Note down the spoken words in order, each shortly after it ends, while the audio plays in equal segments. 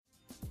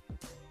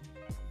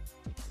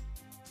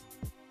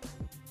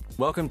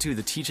Welcome to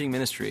the teaching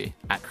ministry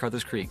at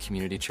Carthers Creek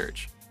Community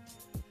Church.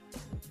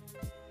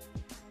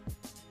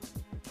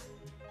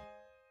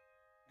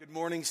 Good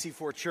morning,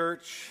 C4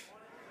 Church.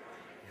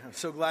 I'm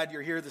so glad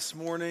you're here this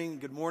morning.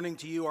 Good morning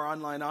to you, our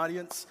online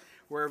audience,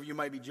 wherever you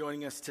might be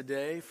joining us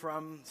today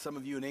from. Some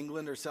of you in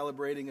England are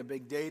celebrating a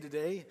big day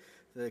today,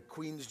 the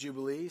Queen's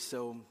Jubilee,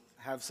 so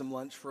have some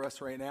lunch for us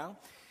right now.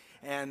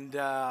 And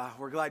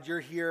we're glad you're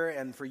here,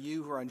 and for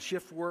you who are on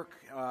shift work,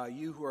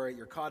 you who are at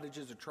your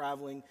cottages or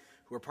traveling,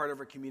 who are part of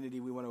our community,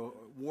 we want to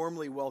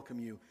warmly welcome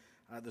you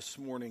this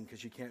morning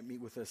because you can't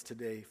meet with us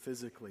today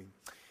physically.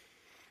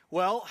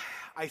 Well,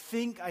 I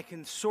think I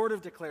can sort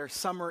of declare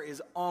summer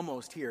is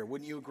almost here.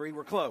 Wouldn't you agree?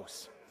 We're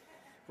close.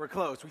 We're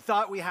close. We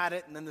thought we had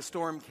it, and then the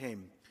storm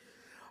came.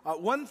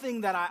 One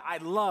thing that I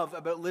love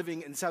about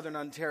living in southern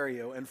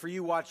Ontario, and for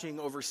you watching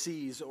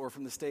overseas or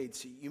from the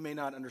States, you may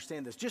not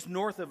understand this. Just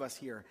north of us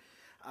here,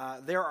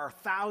 there are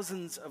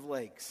thousands of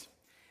lakes.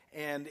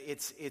 And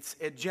it's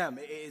a gem.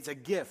 It's a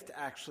gift,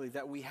 actually,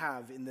 that we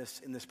have in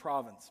this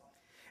province.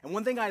 And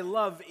one thing I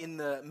love in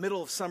the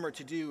middle of summer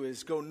to do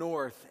is go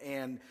north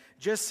and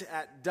just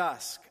at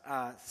dusk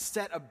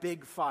set a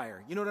big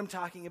fire. You know what I'm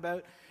talking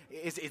about?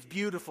 It's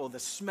beautiful. The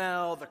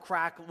smell, the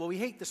crackle. Well, we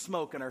hate the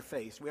smoke in our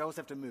face. We always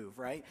have to move,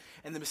 right?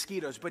 And the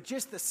mosquitoes. But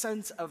just the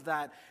sense of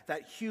that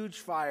huge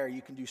fire.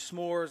 You can do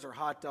s'mores or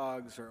hot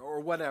dogs or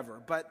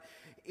whatever. But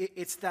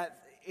it's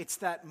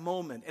that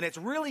moment. And it's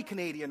really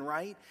Canadian,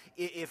 right?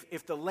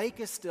 If the lake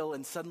is still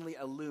and suddenly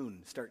a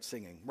loon starts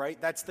singing, right?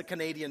 That's the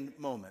Canadian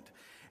moment.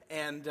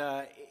 And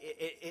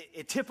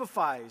it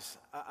typifies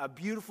a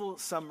beautiful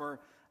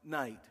summer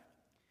night.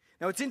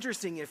 Now, it's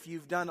interesting if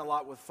you've done a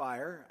lot with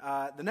fire.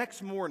 The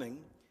next morning,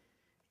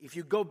 if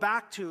you go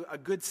back to a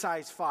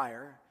good-sized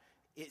fire,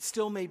 it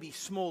still may be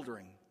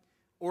smoldering,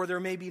 or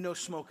there may be no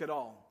smoke at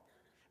all.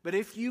 But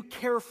if you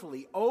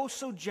carefully, oh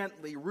so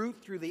gently,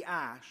 root through the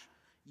ash,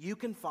 you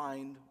can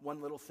find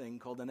one little thing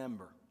called an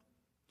ember.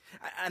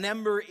 An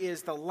ember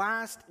is the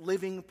last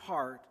living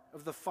part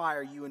of the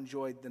fire you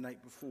enjoyed the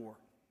night before.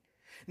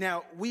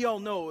 Now, we all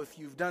know if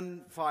you've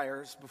done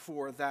fires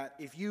before that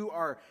if you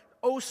are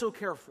oh so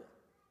careful,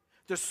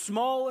 the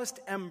smallest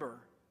ember,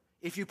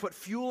 if you put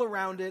fuel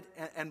around it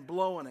and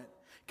blow on it,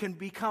 can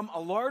become a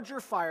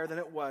larger fire than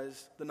it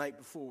was the night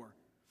before.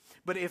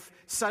 But if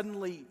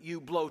suddenly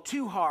you blow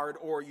too hard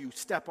or you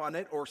step on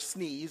it or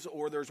sneeze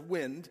or there's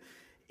wind,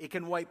 it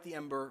can wipe the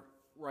ember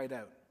right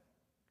out.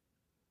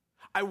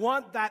 I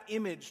want that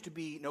image to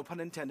be, no pun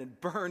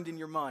intended, burned in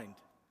your mind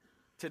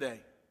today.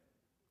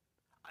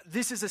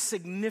 This is a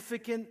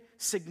significant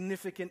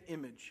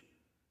image.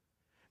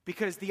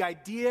 Because the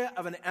idea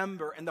of an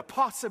ember and the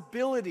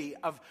possibility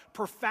of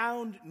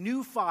profound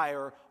new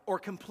fire or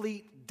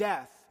complete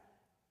death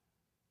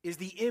is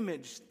the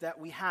image that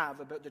we have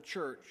about the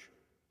church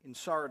in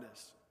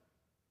Sardis.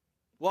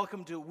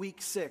 Welcome to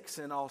week 6,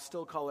 and I'll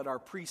still call it our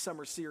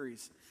pre-summer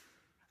series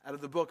out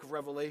of the book of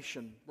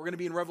Revelation. We're going to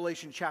be in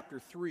Revelation chapter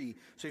 3.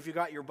 So if you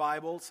got your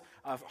Bibles,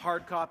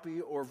 hard copy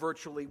or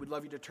virtually, we'd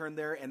love you to turn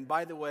there. And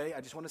by the way, I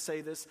just want to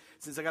say this,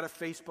 since I got a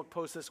Facebook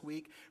post this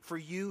week, for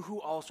you who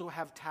also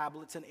have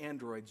tablets and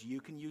Androids, you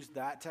can use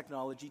that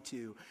technology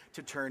too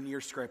to turn your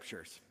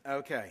scriptures.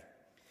 Okay.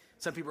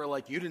 Some people are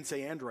like, you didn't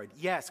say Android.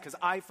 Yes, because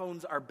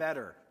iPhones are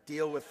better.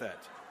 Deal with it.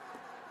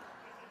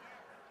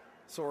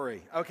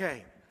 Sorry.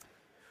 Okay.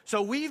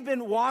 So we've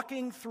been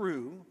walking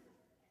through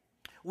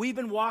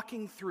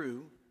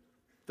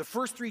the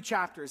first 3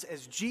 chapters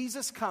as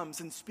Jesus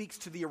comes and speaks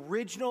to the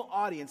original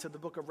audience of the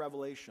book of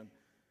Revelation.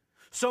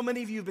 So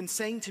many of you have been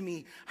saying to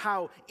me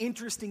how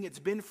interesting it's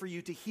been for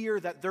you to hear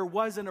that there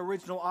was an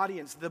original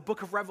audience. The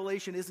book of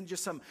Revelation isn't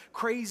just some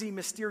crazy,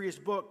 mysterious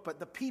book, but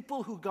the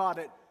people who got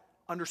it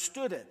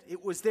understood it.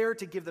 It was there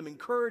to give them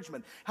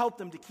encouragement, help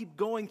them to keep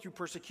going through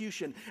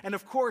persecution. And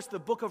of course, the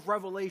book of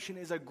Revelation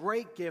is a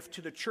great gift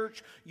to the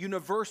church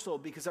universal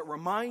because it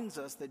reminds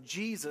us that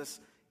Jesus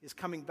is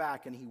coming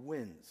back and he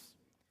wins.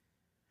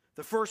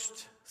 The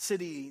first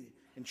city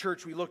and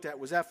church we looked at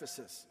was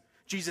Ephesus.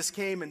 Jesus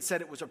came and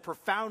said it was a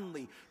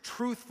profoundly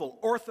truthful,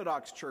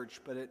 orthodox church,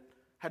 but it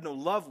had no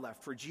love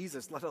left for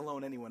Jesus, let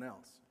alone anyone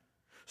else.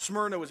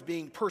 Smyrna was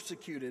being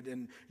persecuted,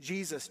 and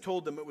Jesus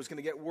told them it was going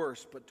to get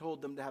worse, but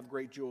told them to have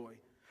great joy.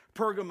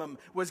 Pergamum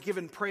was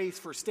given praise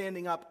for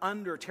standing up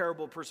under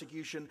terrible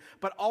persecution,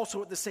 but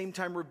also at the same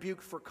time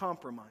rebuked for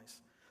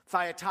compromise.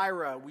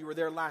 Thyatira, we were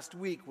there last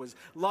week, was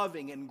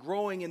loving and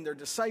growing in their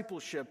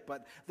discipleship,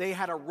 but they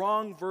had a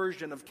wrong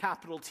version of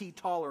capital T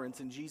tolerance,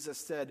 and Jesus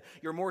said,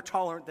 "You're more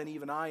tolerant than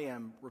even I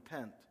am,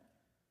 repent."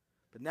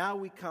 But now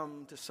we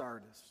come to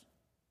Sardis.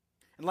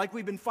 And like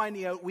we've been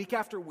finding out week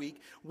after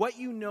week, what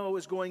you know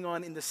is going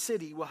on in the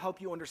city will help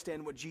you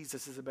understand what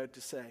Jesus is about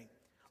to say.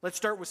 Let's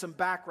start with some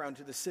background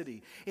to the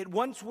city. It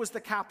once was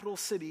the capital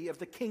city of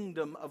the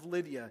kingdom of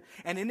Lydia.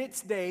 And in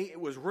its day, it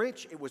was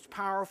rich, it was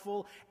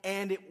powerful,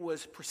 and it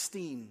was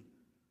pristine.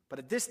 But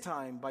at this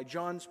time, by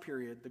John's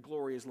period, the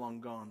glory is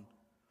long gone.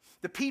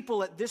 The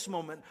people at this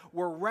moment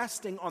were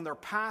resting on their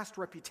past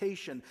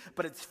reputation,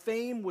 but its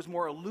fame was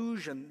more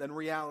illusion than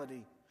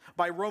reality.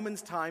 By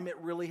Romans' time, it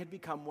really had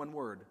become one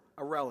word,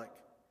 a relic.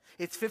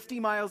 It's 50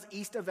 miles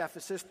east of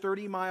Ephesus,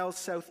 30 miles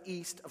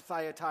southeast of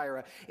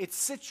Thyatira. It's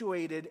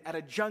situated at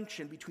a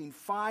junction between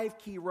 5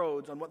 key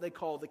roads on what they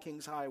call the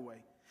King's Highway.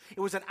 It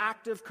was an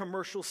active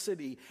commercial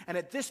city, and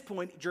at this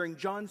point during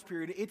John's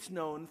period, it's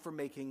known for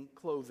making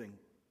clothing.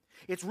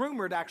 It's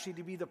rumored actually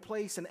to be the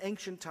place in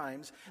ancient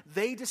times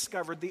they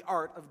discovered the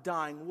art of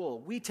dyeing wool.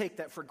 We take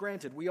that for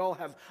granted. We all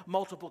have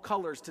multiple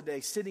colors today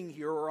sitting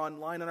here or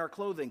online on our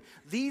clothing.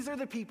 These are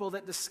the people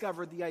that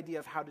discovered the idea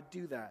of how to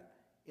do that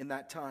in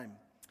that time.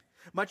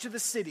 Much of the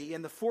city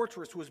and the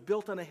fortress was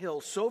built on a hill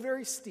so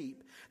very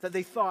steep that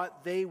they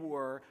thought they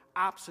were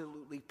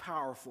absolutely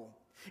powerful.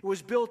 It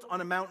was built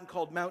on a mountain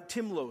called Mount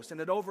Timlos,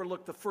 and it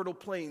overlooked the fertile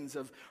plains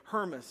of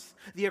Hermus.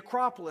 The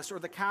Acropolis, or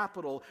the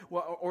capital,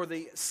 or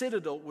the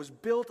citadel, was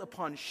built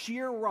upon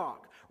sheer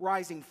rock,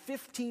 rising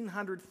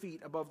 1,500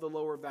 feet above the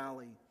lower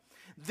valley.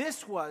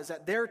 This was,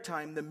 at their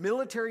time, the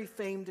military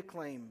fame to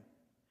claim.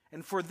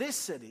 And for this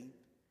city,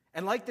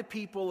 and like the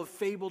people of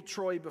fabled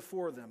Troy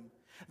before them,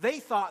 they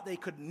thought they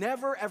could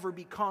never, ever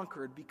be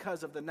conquered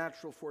because of the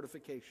natural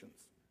fortifications.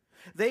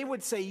 They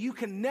would say, you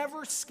can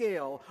never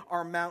scale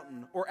our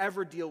mountain or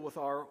ever deal with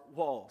our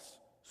walls,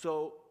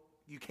 so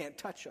you can't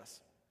touch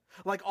us.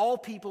 Like all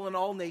people in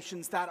all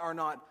nations that are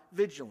not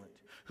vigilant,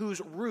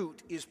 whose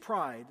root is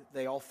pride,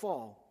 they all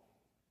fall.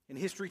 And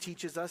history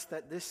teaches us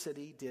that this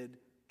city did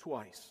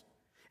twice.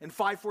 In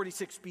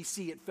 546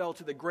 BC, it fell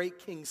to the great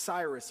king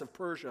Cyrus of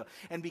Persia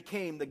and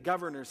became the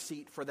governor's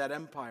seat for that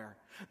empire.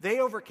 They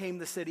overcame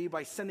the city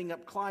by sending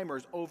up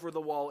climbers over the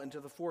wall into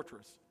the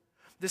fortress.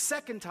 The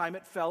second time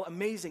it fell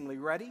amazingly,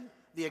 ready?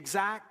 The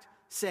exact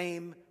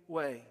same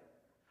way.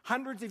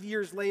 Hundreds of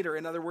years later,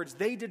 in other words,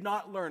 they did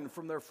not learn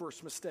from their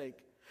first mistake.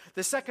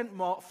 The second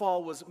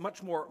fall was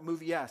much more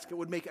movie-esque. It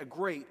would make a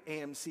great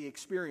AMC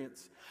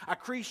experience. A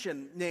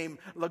Cretan named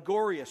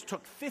Ligorius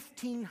took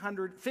 15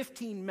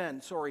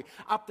 men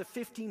up the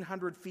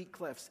 1,500 feet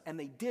cliffs, and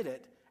they did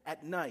it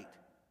at night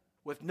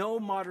with no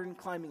modern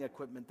climbing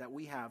equipment that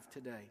we have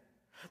today.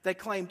 They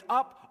climbed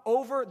up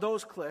over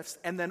those cliffs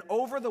and then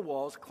over the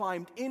walls,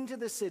 climbed into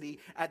the city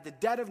at the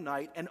dead of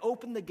night and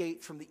opened the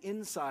gates from the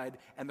inside,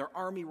 and their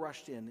army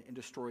rushed in and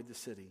destroyed the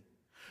city.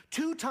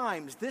 2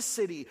 times this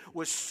city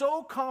was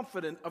so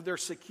confident of their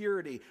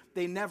security,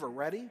 they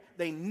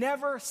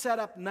never set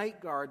up night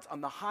guards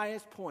on the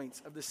highest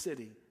points of the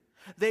city.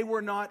 They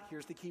were not,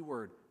 here's the key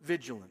word,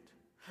 vigilant.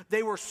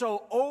 They were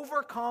so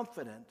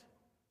overconfident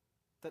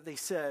that they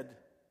said,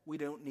 we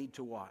don't need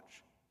to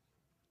watch.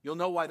 You'll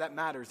know why that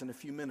matters in a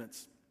few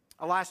minutes.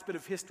 A last bit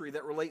of history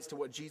that relates to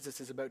what Jesus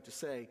is about to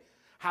say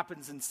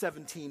happens in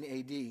 17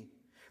 AD.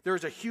 There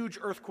was a huge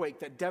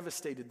earthquake that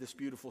devastated this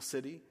beautiful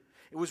city.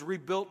 It was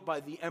rebuilt by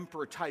the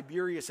Emperor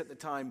Tiberius at the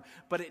time,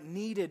 but it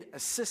needed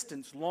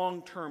assistance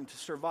long-term to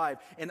survive.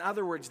 In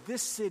other words,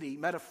 this city,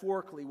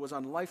 metaphorically, was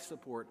on life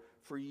support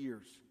for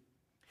years.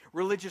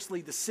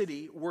 Religiously, the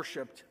city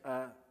worshipped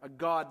a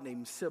god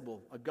named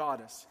Sibyl, a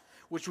goddess,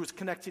 which was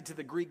connected to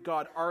the Greek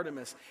god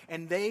Artemis,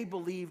 and they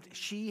believed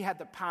she had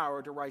the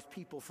power to rise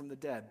people from the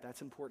dead.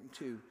 That's important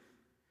too.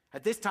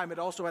 At this time, it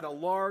also had a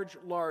large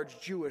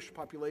Jewish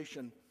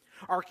population.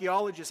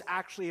 Archaeologists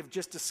actually have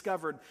just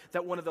discovered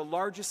that one of the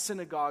largest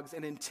synagogues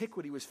in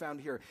antiquity was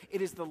found here.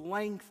 It is the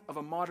length of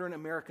a modern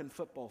American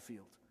football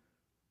field.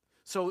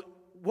 So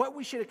what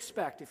we should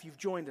expect if you've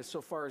joined us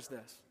so far is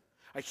this.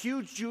 A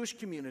huge Jewish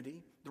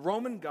community, the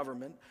Roman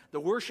government, the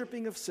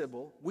worshiping of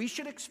Sibyl. We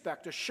should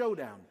expect a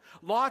showdown.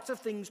 Lots of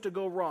things to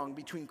go wrong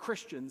between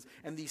Christians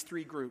and these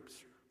 3 groups.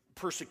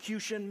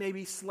 Persecution,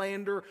 maybe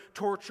slander,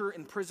 torture,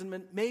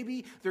 imprisonment.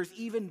 Maybe there's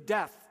even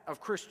death of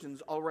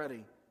Christians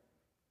already.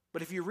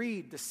 But if you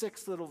read the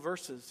 6 little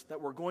verses that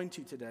we're going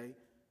to today,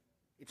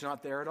 it's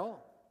not there at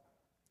all.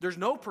 There's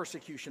no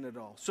persecution at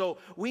all. So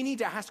we need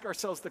to ask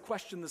ourselves the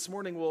question this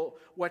morning, well,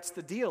 what's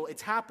the deal?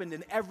 It's happened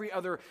in every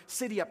other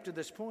city up to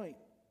this point.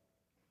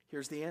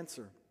 Here's the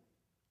answer.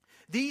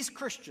 These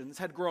Christians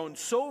had grown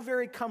so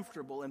very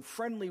comfortable and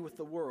friendly with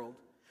the world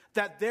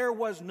that there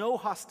was no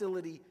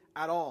hostility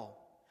at all.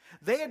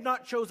 They had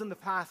not chosen the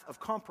path of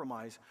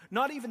compromise,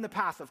 not even the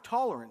path of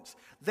tolerance.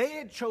 They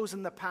had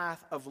chosen the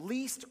path of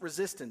least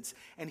resistance.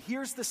 And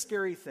here's the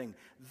scary thing.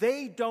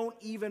 They don't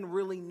even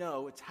really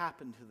know it's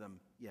happened to them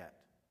yet.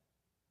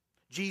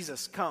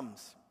 Jesus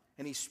comes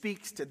and he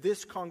speaks to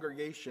this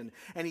congregation,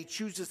 and he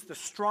chooses the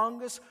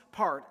strongest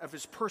part of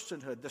his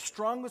personhood, the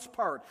strongest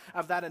part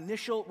of that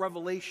initial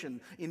revelation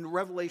in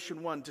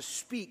Revelation 1 to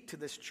speak to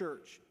this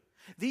church.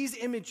 These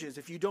images,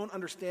 if you don't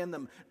understand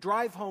them,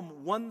 drive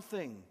home one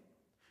thing: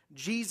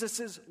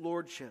 Jesus'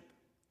 lordship.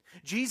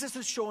 Jesus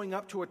is showing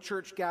up to a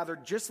church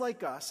gathered just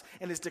like us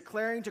and is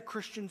declaring to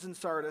Christians in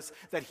Sardis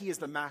that he is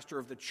the master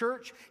of the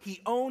church.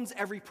 He owns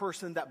every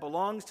person that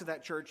belongs to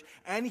that church,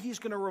 and he's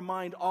going to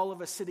remind all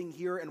of us sitting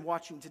here and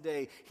watching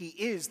today, he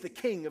is the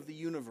king of the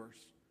universe.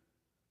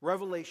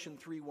 Revelation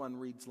 3:1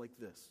 reads like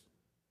this: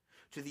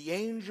 To the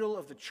angel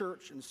of the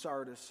church in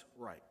Sardis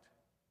write,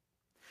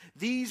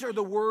 these are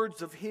the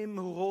words of him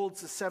who holds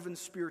the 7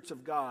 spirits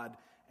of God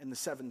and the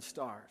 7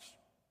 stars.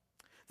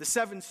 The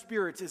seven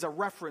spirits is a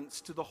reference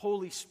to the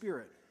Holy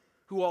Spirit,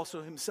 who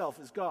also himself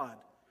is God.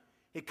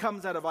 It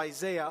comes out of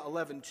Isaiah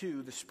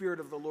 11:2. The Spirit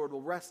of the Lord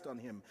will rest on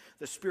him.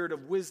 The Spirit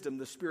of wisdom,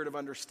 the Spirit of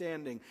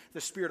understanding, the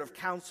Spirit of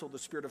counsel, the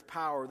Spirit of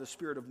power, the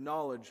Spirit of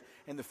knowledge,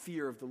 and the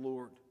fear of the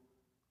Lord.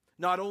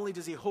 Not only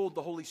does he hold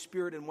the Holy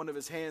Spirit in one of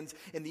his hands,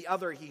 in the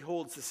other he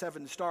holds the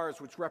seven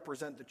stars which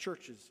represent the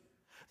churches.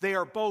 They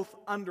are both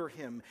under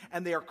him,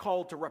 and they are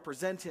called to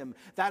represent him.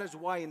 That is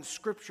why in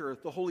Scripture,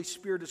 the Holy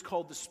Spirit is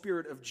called the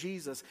Spirit of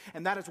Jesus.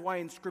 And that is why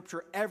in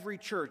Scripture, every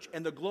church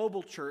and the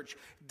global church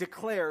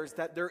declares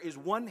that there is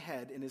one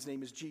head, and his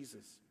name is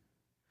Jesus.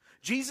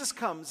 Jesus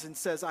comes and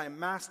says, I am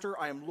Master,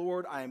 I am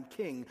Lord, I am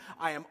King,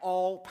 I am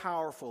all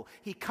powerful.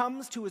 He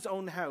comes to his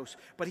own house,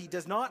 but he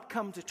does not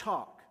come to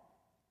talk.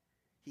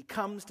 He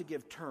comes to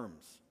give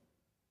terms.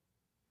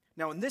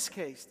 Now in this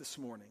case this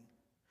morning,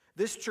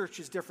 this church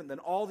is different than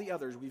all the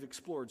others we've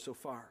explored so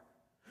far.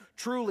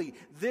 Truly,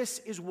 this,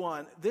 as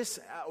one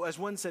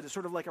said, is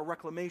sort of like a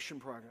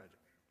reclamation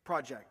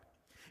project.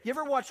 You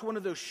ever watch one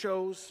of those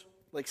shows,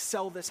 like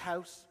Sell This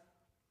House?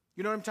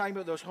 You know what I'm talking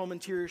about, those home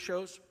interior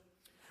shows?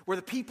 Where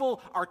the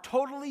people are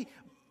totally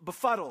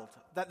befuddled,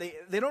 that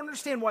they don't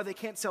understand why they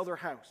can't sell their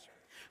house.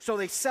 So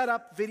they set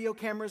up video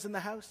cameras in the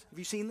house. Have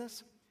you seen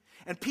this?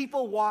 And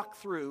people walk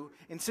through,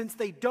 and since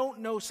they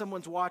don't know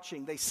someone's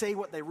watching, they say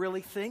what they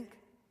really think.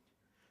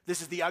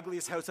 This is the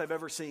ugliest house I've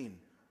ever seen.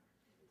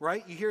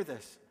 Right? You hear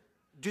this.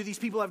 Do these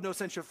people have no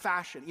sense of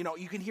fashion? You know,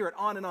 you can hear it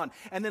on and on.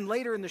 And then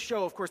later in the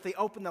show, of course, they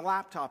open the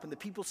laptop and the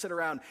people sit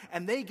around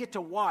and they get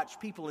to watch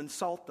people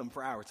insult them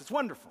for hours. It's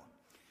wonderful.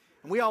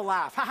 And we all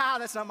laugh. Ha ha,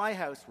 that's not my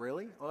house.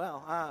 Really?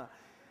 Well,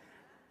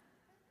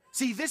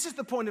 See, this is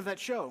the point of that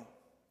show.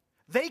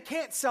 They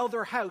can't sell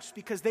their house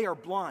because they are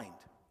blind.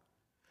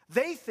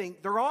 They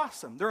think they're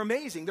awesome, they're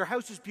amazing, their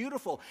house is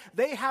beautiful.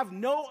 They have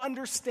no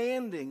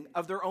understanding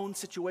of their own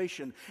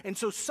situation. And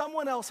so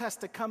someone else has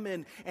to come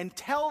in and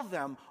tell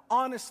them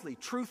honestly,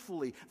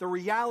 truthfully, the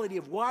reality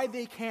of why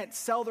they can't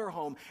sell their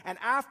home. And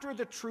after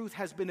the truth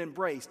has been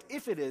embraced,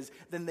 if it is,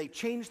 then they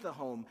change the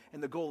home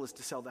and the goal is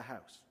to sell the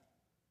house.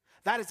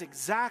 That is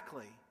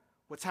exactly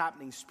what's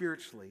happening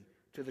spiritually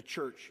to the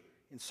church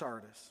in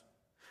Sardis.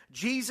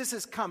 Jesus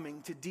is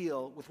coming to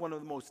deal with one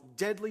of the most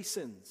deadly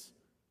sins: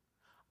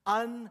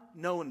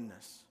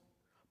 unknownness,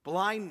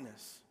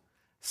 blindness,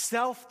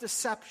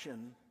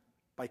 self-deception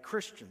by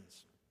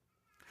Christians.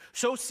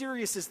 So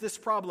serious is this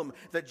problem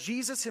that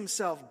Jesus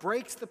himself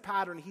breaks the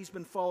pattern he's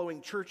been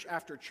following church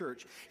after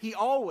church. He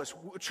always,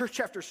 church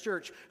after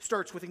church,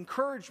 starts with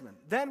encouragement,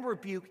 then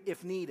rebuke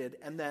if needed,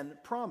 and then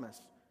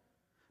promise.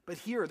 But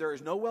here there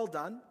is no well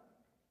done.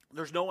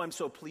 There's no I'm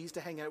so pleased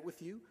to hang out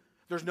with you.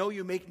 There's no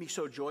you make me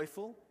so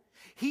joyful.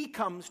 He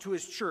comes to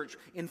his church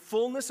in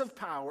fullness of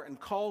power and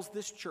calls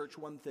this church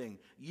one thing: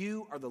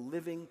 you are the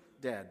living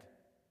dead.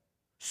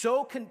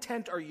 So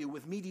content are you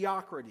with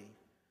mediocrity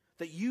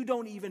that you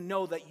don't even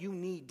know that you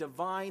need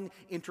divine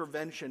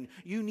intervention.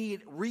 You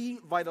need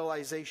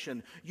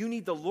revitalization. You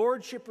need the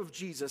lordship of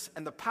Jesus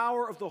and the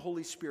power of the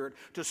Holy Spirit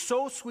to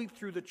so sweep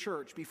through the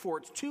church before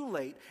it's too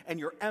late and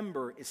your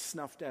ember is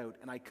snuffed out,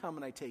 and I come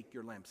and I take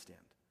your lampstand.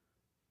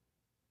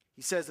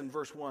 He says in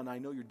verse 1, I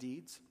know your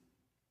deeds.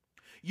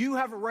 You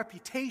have a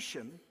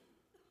reputation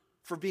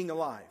for being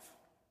alive,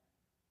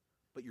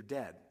 but you're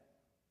dead.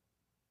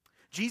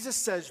 Jesus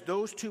says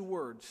those two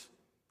words,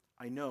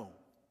 I know.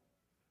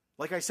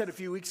 Like I said a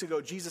few weeks ago,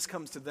 Jesus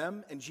comes to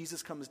them and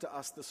Jesus comes to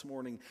us this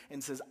morning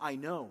and says, I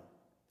know.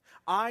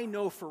 I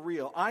know for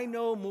real. I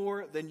know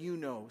more than you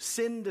know.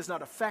 Sin does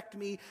not affect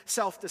me.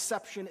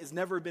 Self-deception has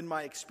never been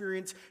my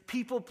experience.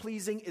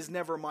 People-pleasing is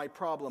never my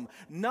problem.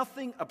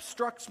 Nothing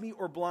obstructs me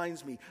or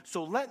blinds me.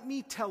 So let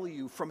me tell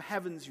you from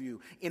heaven's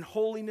view, in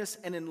holiness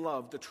and in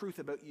love, the truth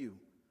about you,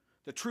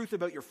 the truth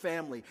about your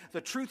family,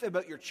 the truth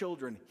about your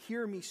children.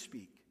 Hear me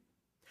speak.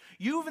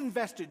 You've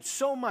invested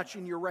so much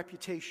in your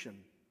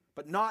reputation,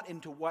 but not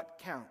into what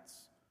counts,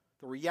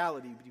 the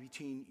reality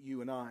between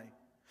you and I.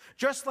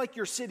 Just like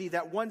your city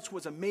that once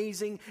was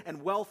amazing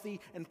and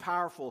wealthy and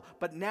powerful,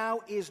 but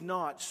now is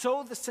not,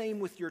 so the same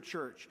with your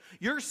church.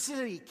 Your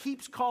city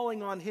keeps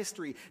calling on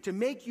history to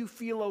make you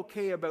feel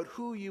okay about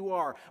who you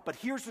are, but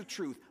here's the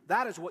truth: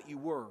 that is what you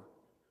were.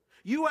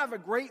 You have a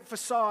great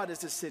facade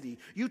as a city.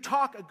 You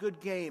talk a good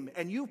game,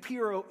 and you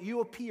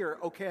appear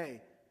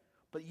okay,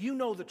 but you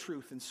know the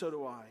truth, and so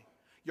do I.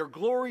 Your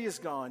glory is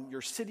gone, your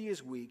city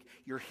is weak,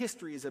 your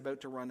history is about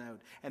to run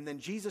out. And then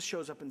Jesus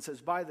shows up and says,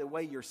 by the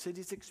way, your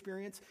city's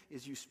experience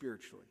is you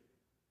spiritually.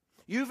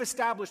 You've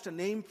established a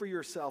name for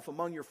yourself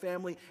among your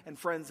family and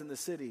friends in the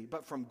city,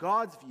 but from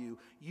God's view,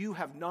 you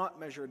have not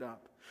measured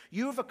up.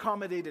 You have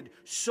accommodated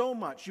so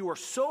much. You are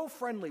so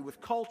friendly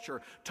with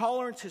culture.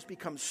 Tolerance has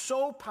become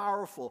so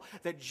powerful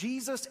that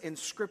Jesus and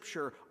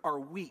Scripture are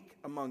weak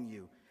among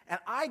you. And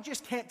I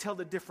just can't tell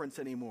the difference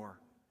anymore.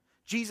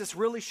 Jesus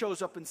really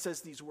shows up and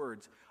says these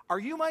words: are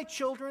you my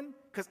children?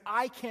 Because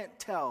I can't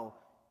tell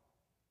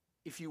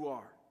if you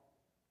are.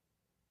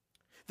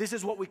 This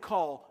is what we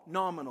call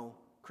nominal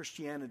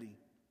Christianity.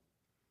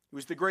 It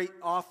was the great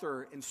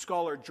author and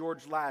scholar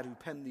George Ladd who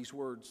penned these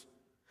words.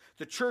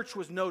 The church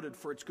was noted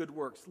for its good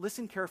works.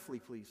 Listen carefully,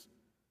 please.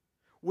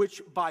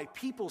 Which by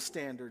people's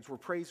standards were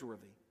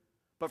praiseworthy,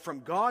 but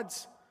from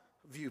God's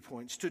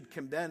viewpoint stood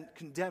condemned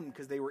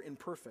because they were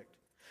imperfect.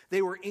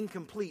 They were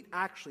incomplete,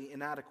 actually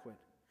inadequate.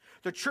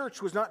 The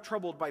church was not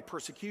troubled by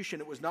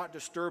persecution. It was not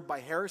disturbed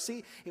by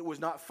heresy. It was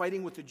not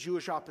fighting with the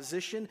Jewish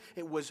opposition.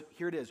 It was,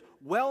 here it is,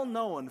 well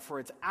known for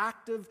its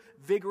active,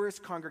 vigorous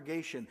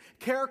congregation,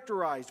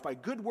 characterized by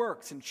good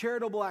works and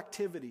charitable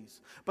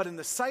activities. But in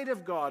the sight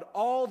of God,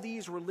 all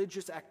these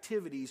religious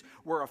activities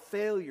were a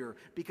failure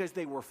because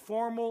they were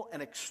formal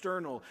and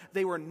external.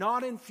 They were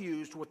not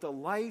infused with the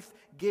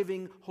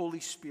life-giving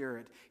Holy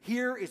Spirit.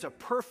 Here is a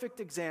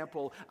perfect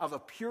example of a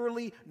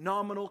purely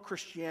nominal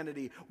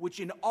Christianity, which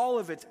in all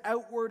of its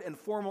outward and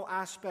formal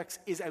aspects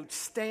is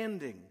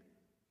outstanding,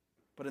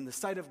 but in the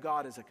sight of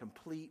God is a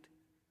complete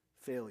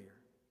failure.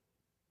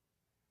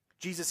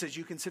 Jesus says,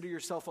 you consider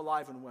yourself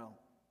alive and well,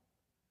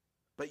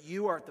 but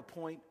you are at the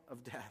point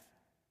of death.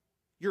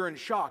 You're in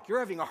shock. You're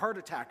having a heart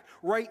attack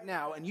right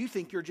now, and you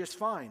think you're just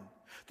fine.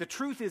 The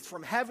truth is,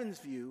 from heaven's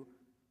view,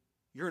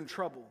 you're in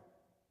trouble.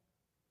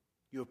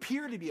 You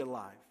appear to be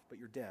alive, but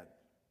you're dead.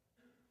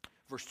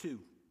 Verse 2,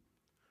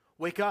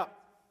 wake up.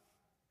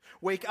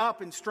 Wake up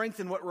and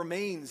strengthen what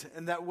remains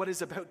and that what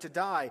is about to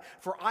die.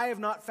 For I have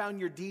not found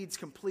your deeds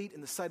complete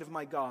in the sight of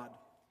my God.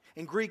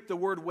 In Greek, the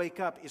word wake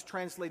up is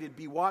translated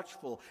be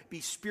watchful,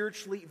 be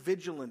spiritually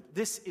vigilant.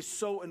 This is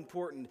so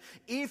important.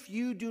 If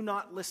you do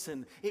not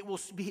listen, it will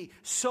be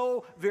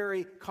so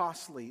very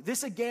costly.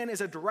 This again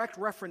is a direct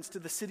reference to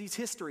the city's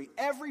history.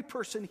 Every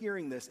person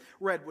hearing this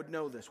read would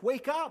know this.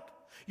 Wake up!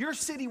 Your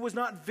city was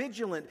not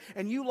vigilant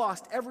and you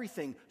lost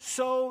everything.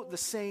 So the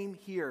same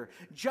here.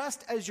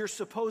 Just as your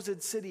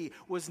supposed city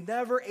was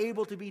never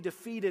able to be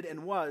defeated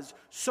and was,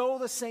 so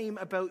the same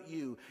about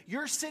you.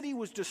 Your city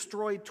was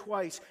destroyed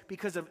twice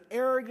because of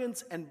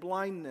arrogance and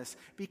blindness,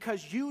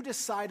 because you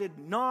decided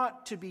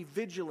not to be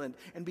vigilant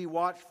and be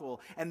watchful.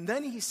 And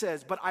then he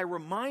says, but I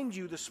remind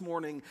you this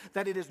morning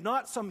that it is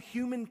not some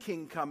human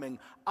king coming.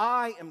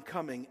 I am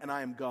coming and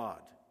I am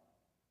God.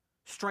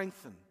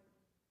 Strengthen.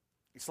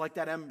 It's like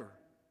that ember.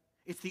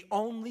 It's the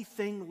only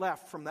thing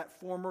left from that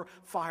former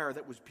fire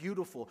that was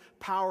beautiful,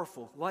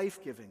 powerful,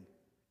 life-giving.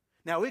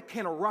 Now it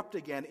can erupt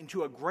again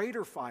into a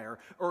greater fire,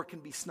 or it can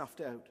be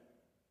snuffed out.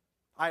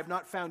 I have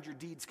not found your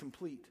deeds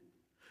complete.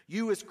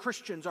 You as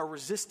Christians are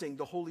resisting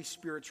the Holy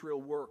Spirit's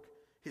real work,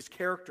 his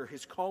character,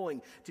 his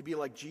calling to be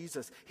like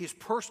Jesus, his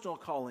personal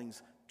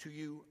callings to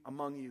you,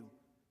 among you.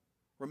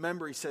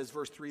 Remember, he says,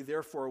 verse 3,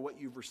 therefore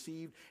what you've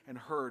received and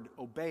heard,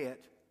 obey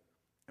it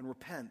and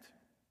repent.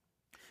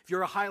 If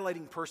you're a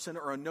highlighting person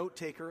or a note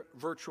taker,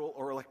 virtual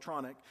or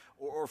electronic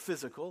or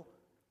physical,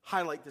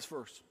 highlight this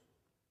verse.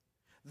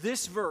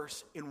 This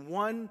verse in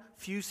one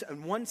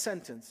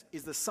sentence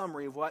is the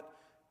summary of what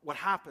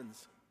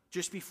happens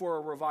just before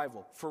a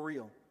revival, for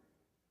real.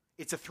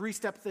 It's a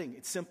 3-step thing.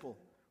 It's simple.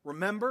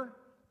 Remember,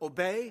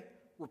 obey,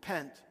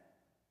 repent.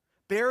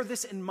 Bear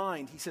this in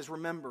mind. He says,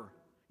 remember.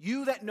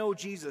 You that know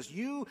Jesus,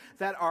 you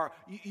that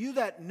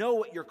know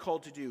what you're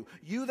called to do,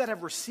 you that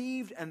have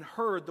received and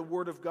heard the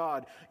word of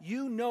God,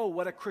 you know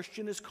what a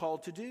Christian is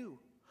called to do.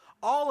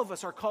 All of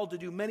us are called to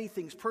do many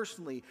things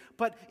personally,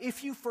 but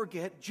if you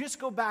forget, just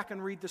go back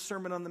and read the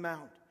Sermon on the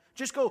Mount.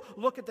 Just go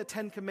look at the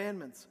 10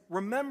 Commandments.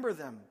 Remember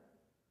them.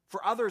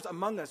 For others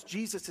among us,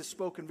 Jesus has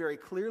spoken very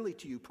clearly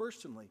to you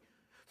personally.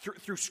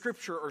 Through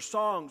scripture or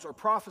songs or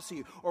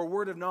prophecy or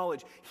word of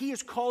knowledge. He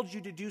has called you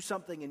to do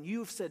something and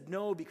you've said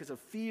no because of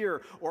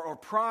fear or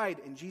pride.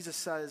 And Jesus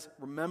says,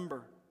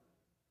 remember.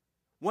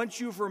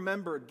 Once you've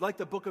remembered, like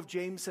the book of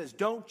James says,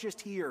 don't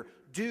just hear,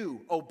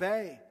 do,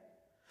 obey.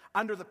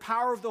 Under the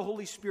power of the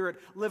Holy Spirit,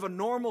 live a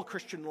normal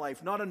Christian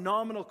life, not a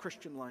nominal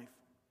Christian life.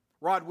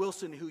 Rod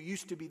Wilson, who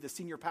used to be the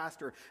senior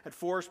pastor at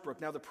Forest Brook,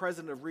 now the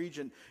president of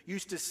Regent,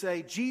 used to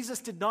say,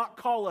 Jesus did not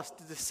call us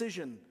to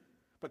decision,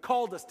 but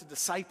called us to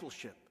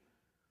discipleship.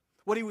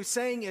 What he was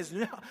saying is,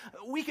 no,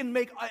 we can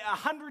make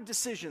 100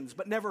 decisions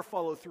but never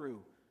follow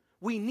through.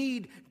 We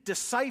need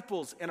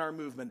disciples in our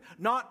movement,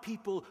 not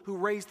people who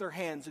raise their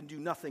hands and do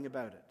nothing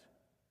about it.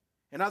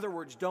 In other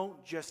words,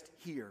 don't just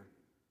hear,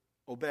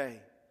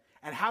 obey.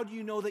 And how do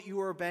you know that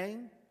you are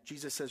obeying?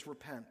 Jesus says,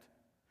 repent.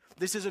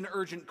 This is an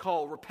urgent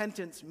call.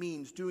 Repentance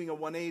means doing a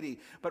 180,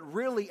 but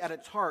really at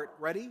its heart,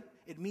 ready?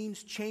 It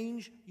means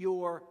change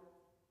your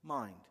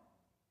mind.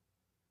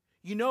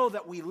 You know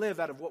that we live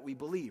out of what we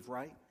believe,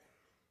 right?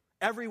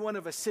 Every one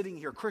of us sitting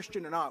here,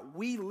 Christian or not,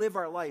 we live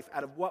our life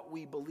out of what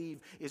we believe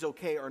is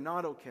okay or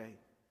not okay.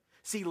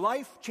 See,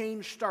 life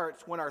change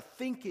starts when our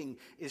thinking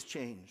is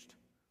changed.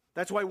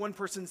 That's why one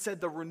person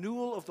said the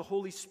renewal of the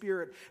Holy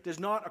Spirit does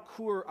not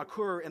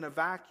occur in a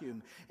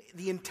vacuum.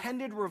 The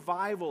intended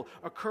revival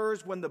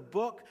occurs when the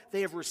book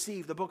they have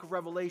received, the book of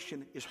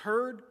Revelation, is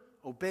heard,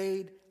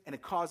 obeyed, and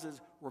it causes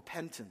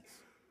repentance.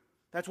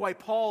 That's why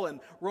Paul in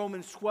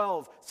Romans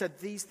 12 said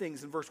these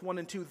things in verse 1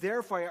 and 2.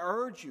 Therefore I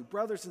urge you,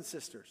 brothers and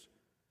sisters,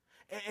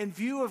 in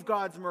view of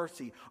God's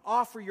mercy,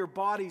 offer your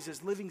bodies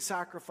as living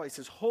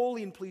sacrifices,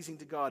 holy and pleasing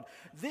to God.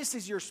 This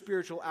is your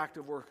spiritual act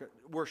of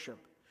worship.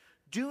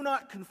 Do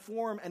not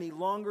conform any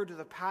longer to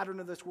the pattern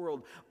of this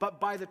world, but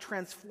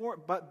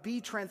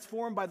be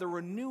transformed by the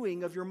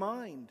renewing of your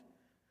mind.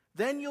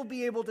 Then you'll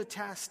be able to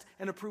test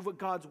and approve what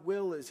God's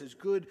will is, his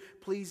good,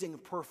 pleasing,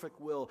 perfect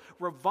will.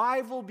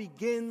 Revival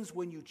begins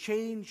when you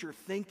change your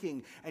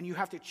thinking, and you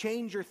have to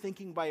change your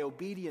thinking by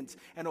obedience,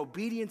 and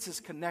obedience is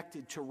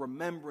connected to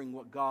remembering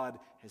what God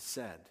has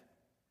said.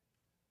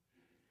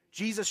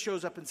 Jesus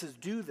shows up and says,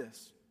 do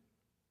this,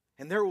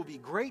 and there will be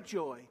great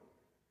joy,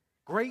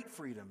 great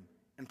freedom,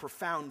 and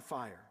profound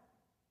fire.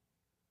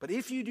 But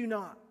if you do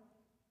not,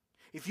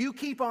 if you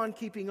keep on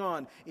keeping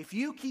on, if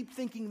you keep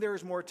thinking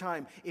there's more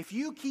time, if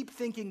you keep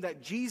thinking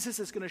that Jesus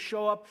is going to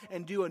show up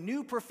and do a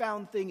new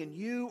profound thing in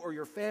you or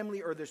your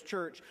family or this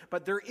church,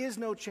 but there is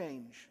no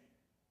change,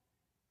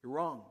 you're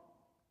wrong.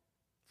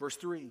 Verse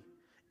 3,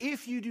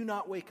 if you do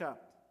not wake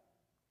up,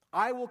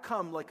 I will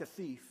come like a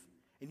thief,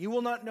 and you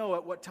will not know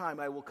at what time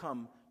I will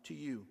come to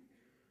you.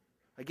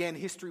 Again,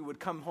 history would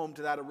come home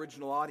to that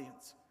original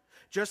audience.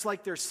 Just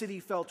like their city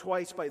fell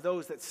twice by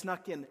those that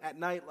snuck in at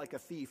night like a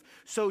thief,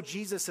 so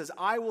Jesus says,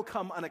 I will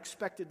come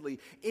unexpectedly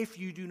if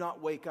you do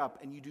not wake up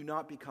and you do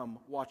not become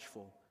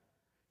watchful.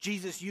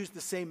 Jesus used the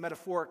same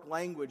metaphoric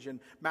language in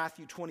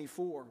Matthew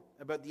 24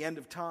 about the end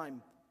of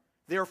time.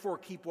 Therefore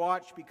keep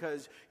watch,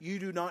 because you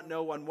do not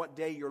know on what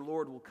day your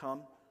Lord will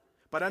come.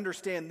 But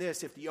understand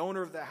this, if the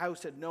owner of the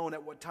house had known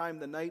at what time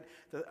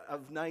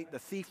the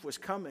thief was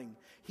coming,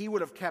 he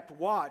would have kept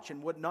watch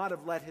and would not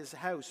have let his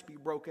house be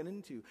broken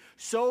into.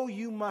 So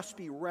you must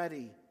be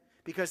ready,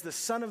 because the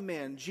Son of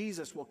Man,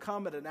 Jesus, will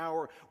come at an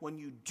hour when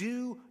you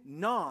do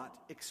not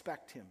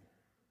expect him.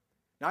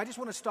 Now I just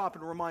want to stop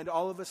and remind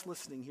all of us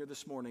listening here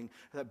this morning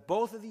that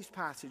both of these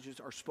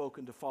passages are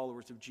spoken to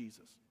followers of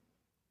Jesus.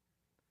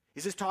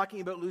 Is this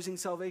talking about losing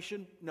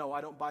salvation? No, I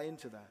don't buy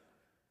into that.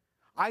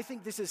 I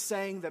think this is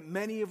saying that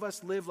many of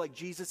us live like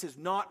Jesus is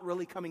not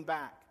really coming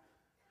back,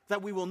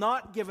 that we will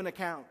not give an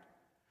account.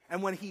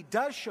 And when he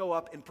does show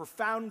up in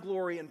profound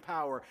glory and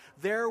power,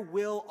 there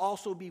will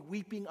also be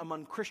weeping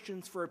among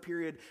Christians for a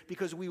period,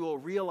 because we will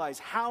realize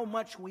how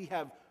much we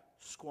have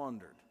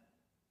squandered.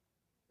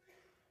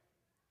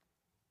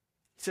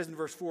 He says in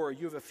verse 4,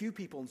 you have a few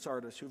people in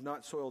Sardis who have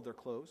not soiled their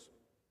clothes.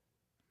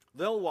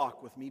 They'll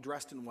walk with me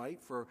dressed in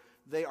white, for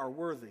they are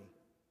worthy.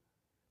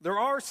 There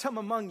are some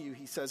among you,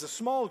 he says, a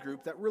small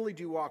group that really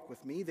do walk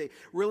with me. They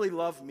really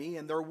love me,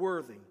 and they're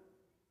worthy.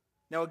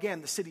 Now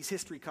again, the city's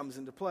history comes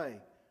into play.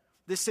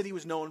 This city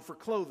was known for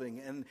clothing,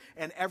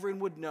 and everyone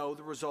would know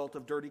the result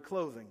of dirty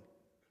clothing.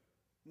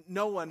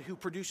 No one who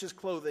produces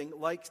clothing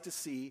likes to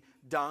see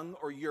dung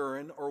or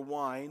urine or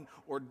wine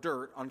or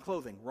dirt on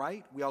clothing,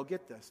 right? We all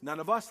get this. None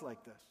of us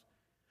like this.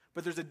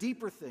 But there's a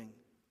deeper thing.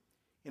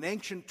 In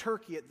ancient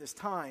Turkey at this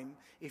time,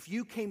 if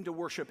you came to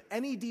worship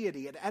any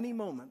deity at any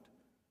moment,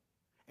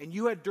 and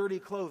you had dirty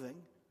clothing,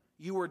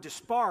 you were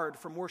disbarred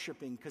from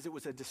worshiping because it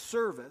was a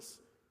disservice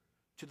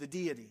to the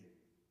deity.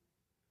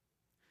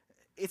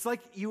 It's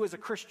like you as a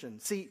Christian.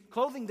 See,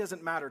 clothing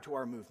doesn't matter to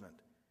our movement.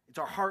 It's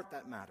our heart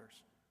that matters.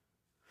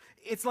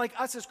 It's like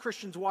us as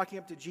Christians walking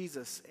up to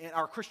Jesus, and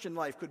our Christian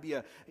life could be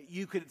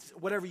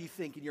whatever you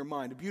think in your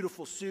mind, a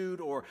beautiful suit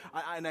or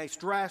a nice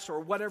dress or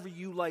whatever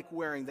you like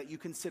wearing that you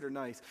consider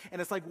nice.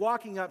 And it's like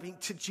walking up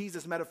to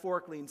Jesus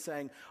metaphorically and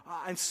saying,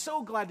 I'm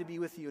so glad to be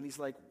with you. And he's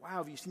like, wow,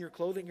 have you seen your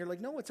clothing? And you're like,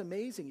 no, it's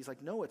amazing. He's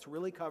like, no, it's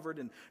really covered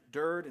in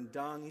dirt and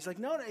dung. He's like,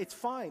 no, it's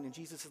fine. And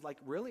Jesus is like,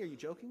 really? Are you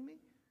joking me?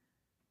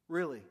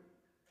 Really?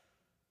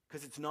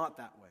 Because it's not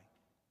that way.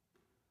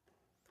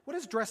 What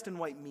does dressed in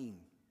white mean?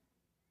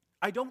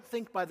 I don't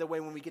think, by the way,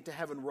 when we get to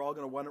heaven, we're all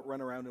going to run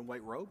around in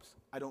white robes.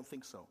 I don't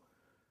think so.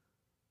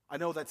 I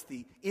know that's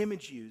the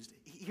image used.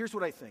 Here's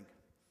what I think.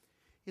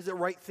 Is it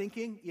right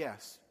thinking?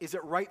 Yes. Is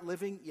it right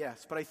living?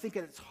 Yes. But I think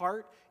at its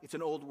heart, it's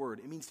an old word.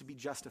 It means to be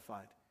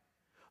justified.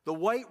 The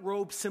white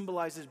robe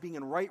symbolizes being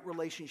in right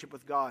relationship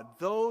with God.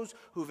 Those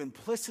who've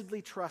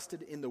implicitly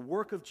trusted in the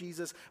work of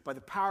Jesus by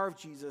the power of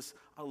Jesus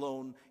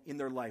alone in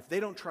their life. They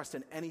don't trust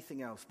in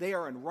anything else. They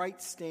are in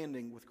right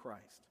standing with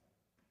Christ.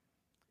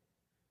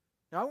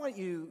 Now, I want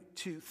you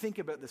to think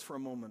about this for a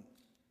moment.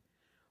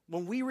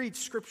 When we read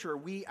Scripture,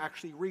 we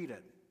actually read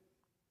it.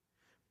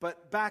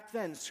 But back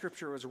then,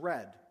 Scripture was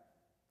read.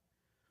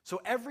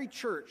 So every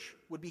church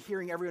would be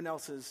hearing everyone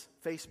else's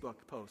Facebook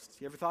posts.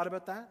 You ever thought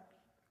about that?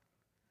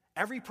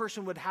 Every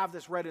person would have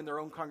this read in their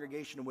own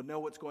congregation and would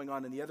know what's going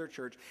on in the other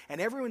church. And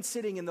everyone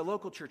sitting in the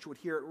local church would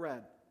hear it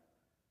read.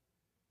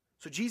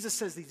 So Jesus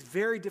says these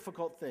very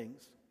difficult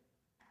things.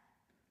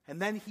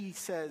 And then he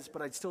says,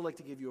 but I'd still like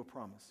to give you a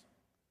promise.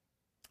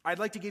 I'd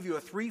like to give you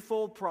a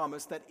threefold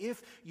promise that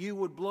if you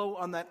would blow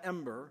on that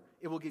ember,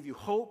 it will give you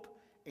hope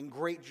and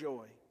great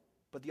joy.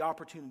 But the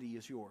opportunity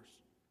is yours.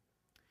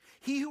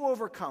 He who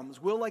overcomes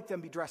will like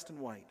them be dressed in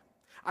white.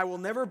 I will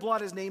never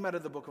blot his name out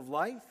of the book of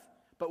life,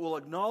 but will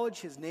acknowledge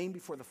his name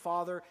before the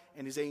Father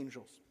and his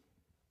angels.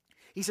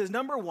 He says,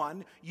 number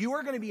one, you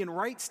are going to be in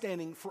right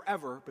standing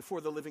forever before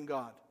the living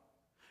God.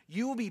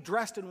 You will be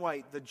dressed in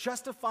white. The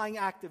justifying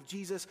act of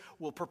Jesus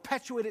will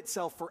perpetuate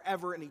itself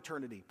forever in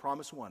eternity.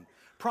 Promise one.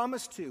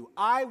 Promise two,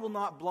 I will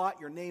not blot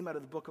your name out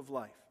of the book of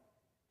life.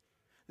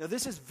 Now,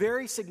 this is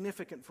very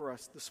significant for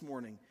us this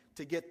morning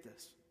to get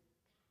this.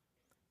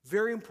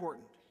 Very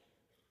important.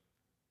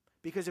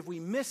 Because if we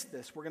miss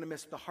this, we're going to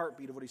miss the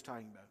heartbeat of what he's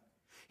talking about.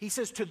 He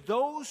says, to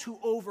those who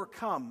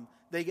overcome,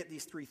 they get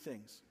these three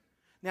things.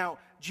 Now,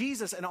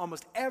 Jesus, in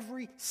almost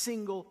every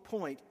single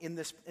point in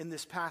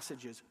this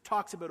passages,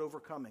 talks about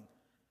overcoming.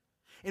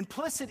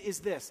 Implicit is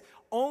this: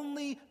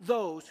 only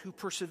those who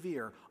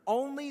persevere,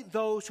 only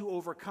those who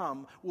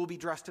overcome will be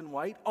dressed in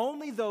white.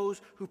 Only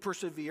those who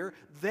persevere,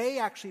 they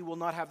actually will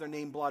not have their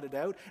name blotted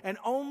out. And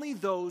only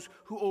those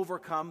who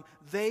overcome,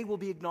 they will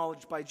be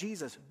acknowledged by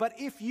Jesus. But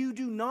if you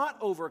do not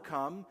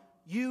overcome,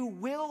 you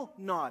will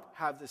not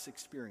have this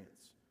experience.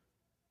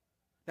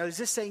 Now, is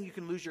this saying you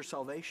can lose your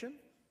salvation?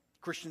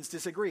 Christians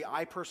disagree.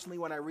 I personally,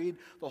 when I read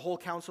the whole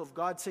counsel of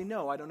God, say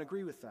no, I don't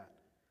agree with that.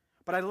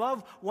 But I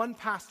love one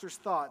pastor's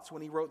thoughts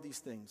when he wrote these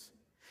things.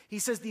 He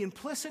says the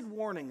implicit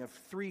warning of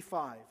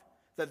 3:5,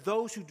 that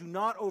those who do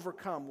not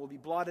overcome will be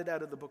blotted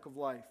out of the book of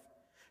life,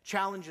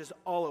 challenges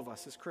all of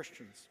us as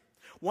Christians.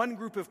 One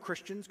group of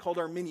Christians, called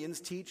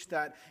Arminians, teach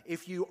that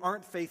if you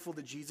aren't faithful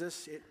to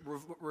Jesus, it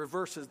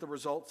reverses the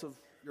results of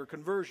your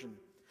conversion.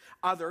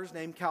 Others,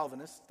 named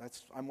Calvinists,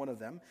 I'm one of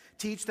them,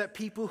 teach that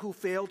people who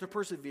fail to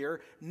persevere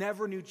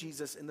never knew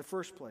Jesus in the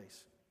first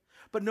place.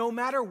 But no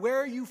matter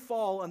where you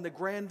fall on the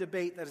grand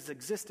debate that has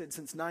existed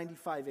since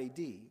 95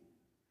 AD,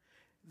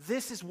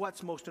 this is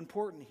what's most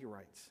important, he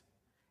writes.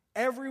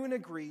 Everyone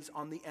agrees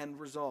on the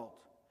end result.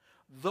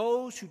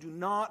 Those who do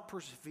not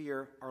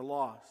persevere are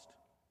lost.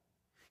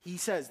 He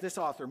says, this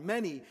author,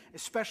 many,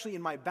 especially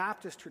in my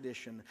Baptist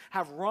tradition,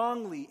 have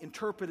wrongly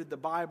interpreted the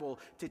Bible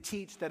to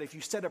teach that if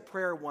you said a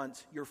prayer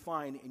once, you're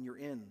fine and you're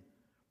in.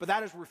 But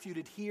that is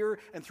refuted here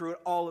and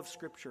throughout all of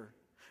Scripture.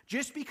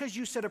 Just because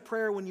you said a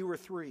prayer when you were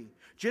 3,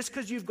 just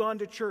because you've gone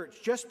to church,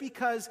 just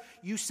because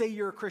you say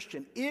you're a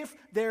Christian, if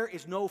there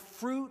is no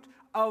fruit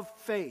of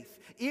faith,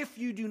 if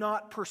you do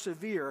not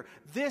persevere,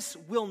 this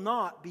will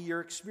not be your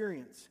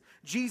experience.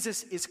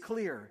 Jesus is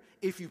clear.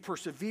 If you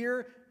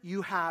persevere,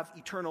 you have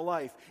eternal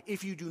life.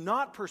 If you do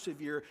not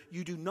persevere,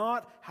 you do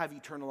not have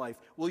eternal life.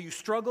 Will you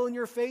struggle in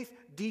your faith?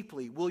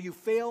 Deeply. Will you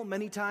fail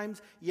many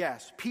times?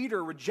 Yes.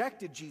 Peter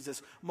rejected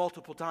Jesus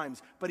multiple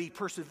times, but he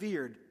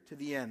persevered to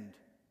the end.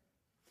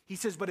 He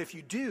says, but if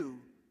you do,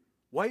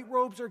 white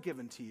robes are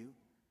given to you,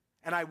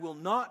 and I will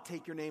not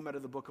take your name out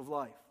of the book of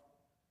life.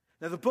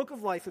 Now, the book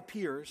of life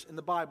appears in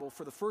the Bible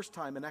for the first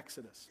time in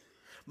Exodus.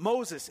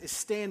 Moses is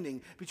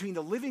standing between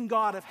the living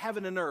God of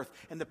heaven and earth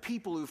and the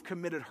people who've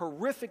committed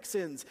horrific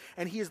sins,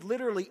 and he is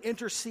literally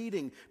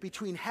interceding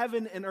between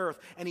heaven and earth,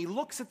 and he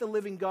looks at the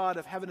living God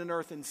of heaven and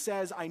earth and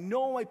says, I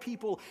know my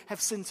people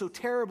have sinned so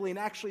terribly, and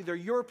actually they're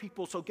your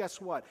people, so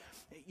guess what?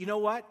 You know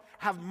what?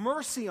 Have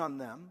mercy on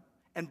them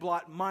and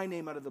blot my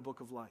name out of the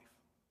book of life.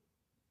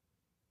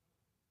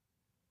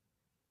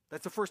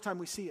 That's the first time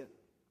we see it.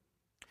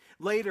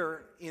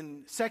 Later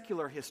in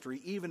secular history,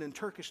 even in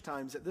Turkish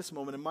times at this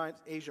moment in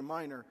Asia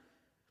Minor,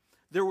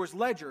 there was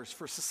ledgers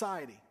for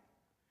society.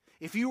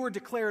 If you were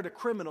declared a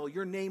criminal,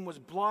 your name was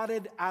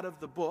blotted out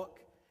of the book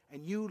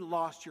and you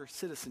lost your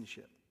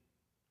citizenship.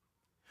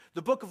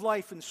 The book of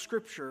life in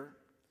Scripture,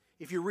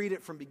 if you read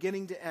it from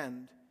beginning to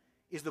end,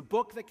 is the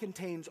book that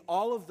contains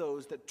all of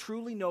those that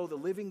truly know the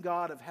living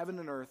God of heaven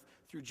and earth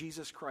through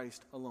Jesus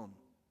Christ alone.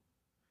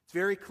 It's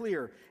very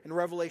clear in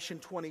Revelation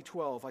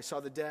 20:12. I saw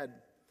the dead,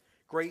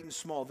 great and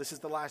small. This is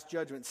the last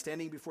judgment,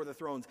 standing before the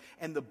thrones.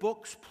 And the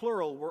books,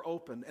 plural, were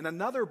opened. And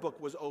another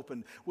book was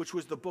opened, which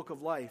was the book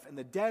of life. And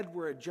the dead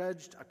were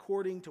judged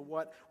according to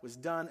what was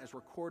done as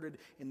recorded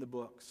in the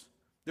books.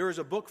 There is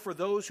a book for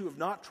those who have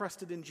not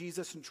trusted in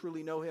Jesus and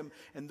truly know him,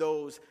 and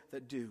those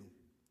that do.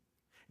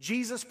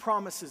 Jesus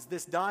promises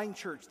this dying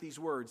church these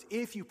words: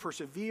 if you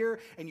persevere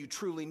and you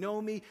truly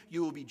know me,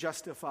 you will be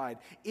justified.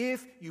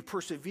 If you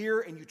persevere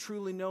and you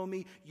truly know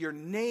me, your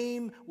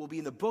name will be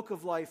in the book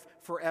of life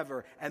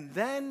forever. And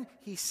then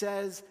he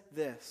says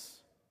this.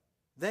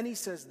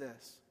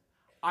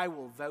 I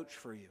will vouch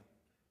for you.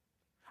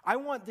 I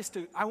want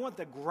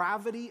the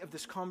gravity of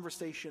this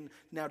conversation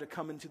now to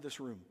come into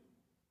this room.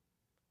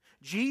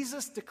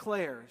 Jesus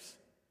declares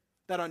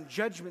that on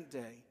Judgment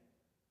Day,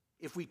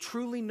 if we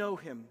truly know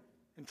him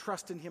and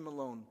trust in him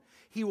alone,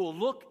 he will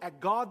look at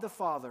God the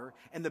Father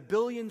and the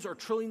billions or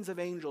trillions of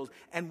angels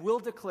and will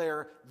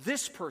declare,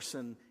 this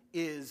person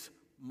is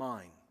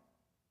mine.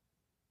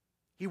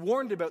 He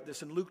warned about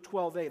this in Luke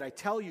 12:8. I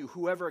tell you,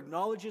 whoever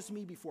acknowledges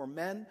me before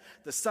men,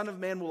 the Son of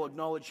Man will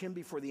acknowledge him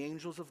before the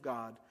angels of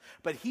God.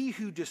 But he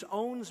who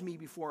disowns me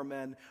before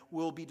men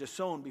will be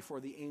disowned before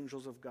the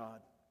angels of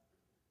God.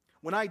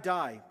 When I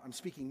die, I'm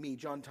speaking me,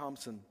 John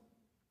Thompson,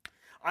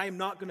 I am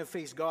not going to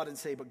face God and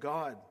say, but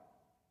God,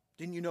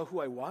 didn't you know who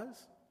I was?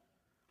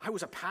 I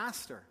was a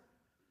pastor.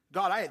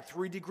 God, I had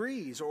 3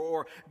 degrees.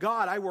 Or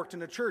God, I worked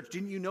in a church.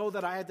 Didn't you know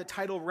that I had the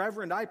title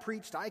reverend? I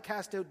preached. I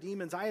cast out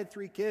demons. I had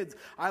 3 kids.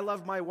 I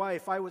loved my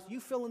wife. You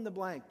fill in the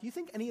blank. Do you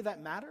think any of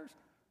that matters?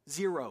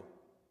 0.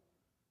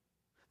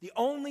 The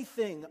only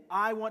thing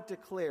I want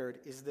declared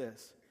is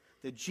this: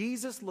 that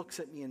Jesus looks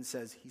at me and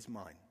says, he's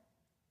mine.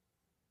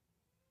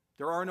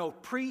 There are no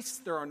priests,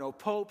 there are no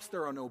popes,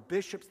 there are no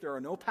bishops, there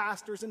are no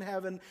pastors in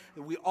heaven.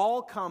 We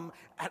all come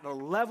at a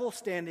level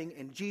standing,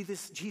 and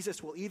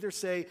Jesus will either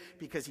say,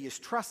 because he is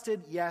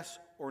trusted, yes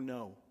or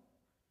no.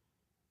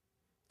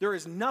 There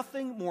is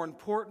nothing more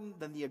important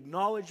than the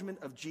acknowledgement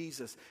of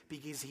Jesus,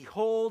 because he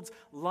holds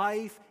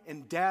life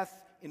and death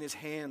in his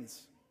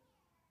hands.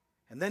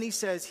 And then he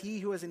says, he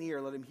who has an ear,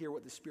 let him hear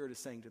what the Spirit is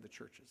saying to the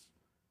churches.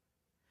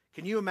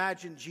 Can you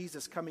imagine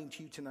Jesus coming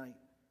to you tonight,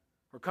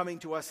 or coming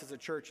to us as a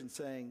church and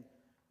saying,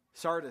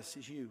 Sardis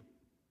is you?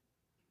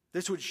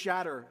 This would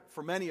shatter,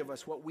 for many of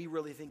us, what we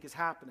really think is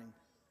happening.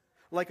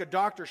 Like a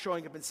doctor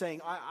showing up and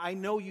saying, I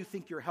know you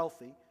think you're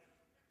healthy,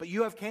 but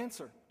you have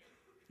cancer.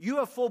 You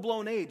have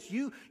full-blown AIDS.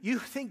 You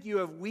think you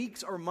have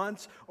weeks or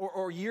months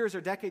or years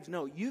or decades.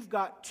 No, you've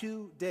got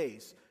 2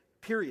 days,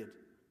 period.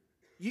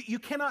 You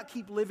cannot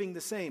keep living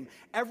the same.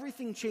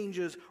 Everything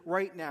changes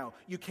right now.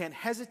 You can't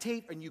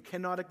hesitate and you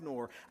cannot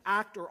ignore.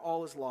 Act or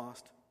all is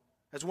lost.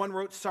 As one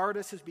wrote,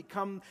 Sardis has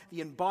become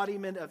the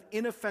embodiment of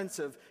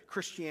inoffensive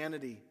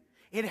Christianity.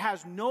 It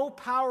has no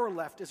power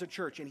left as a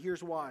church, and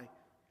here's why.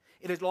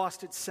 It has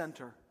lost its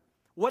center.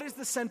 What is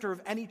the center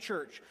of any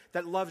church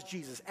that loves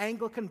Jesus?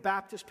 Anglican,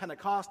 Baptist,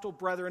 Pentecostal,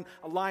 Brethren,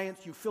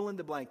 Alliance, you fill in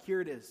the blank.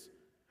 Here it is.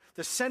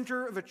 The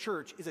center of a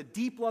church is a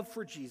deep love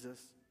for Jesus,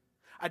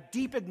 a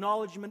deep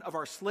acknowledgement of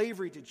our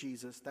slavery to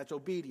Jesus, that's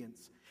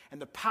obedience,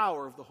 and the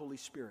power of the Holy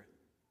Spirit.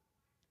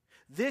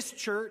 This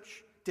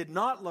church did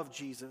not love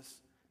Jesus,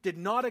 did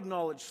not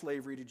acknowledge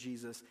slavery to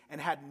Jesus, and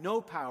had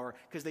no power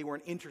because they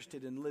weren't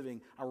interested in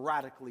living a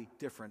radically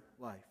different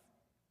life.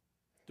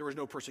 There was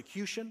no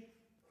persecution.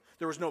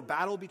 There was no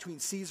battle between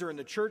Caesar and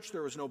the church.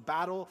 There was no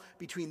battle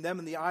between them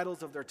and the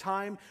idols of their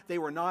time. They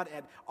were not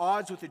at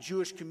odds with the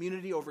Jewish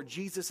community over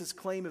Jesus'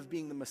 claim of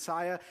being the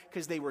Messiah,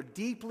 because they were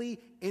deeply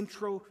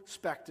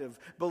introspective,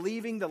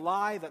 believing the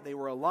lie that they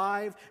were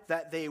alive,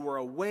 that they were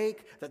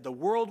awake, that the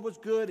world was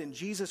good and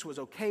Jesus was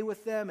okay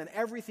with them and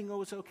everything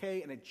was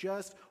okay, and it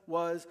just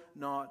was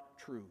not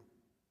true.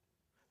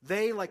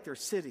 They, like their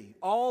city,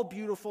 all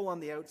beautiful on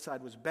the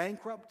outside, was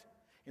bankrupt,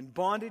 in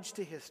bondage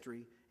to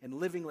history, and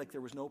living like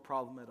there was no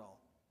problem at all.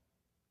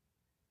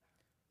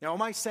 Now,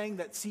 am I saying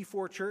that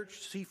C4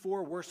 Church,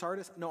 C4, we're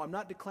Sardis? No, I'm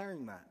not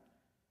declaring that.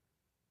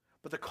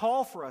 But the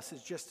call for us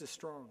is just as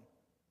strong.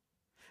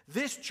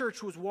 This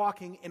church was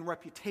walking in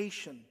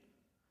reputation,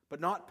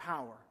 but not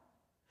power.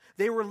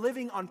 They were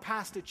living on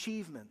past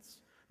achievements,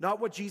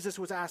 not what Jesus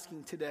was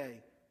asking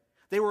today.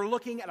 They were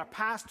looking at a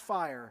past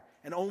fire,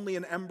 and only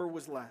an ember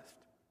was left.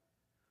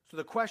 So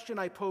the question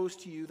I pose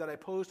to you, that I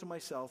posed to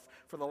myself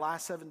for the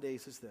last 7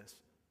 days, is this.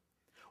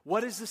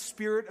 What is the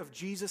Spirit of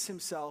Jesus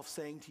himself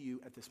saying to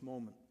you at this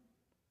moment?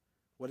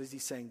 What is he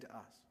saying to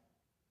us?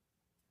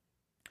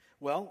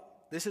 Well,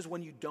 this is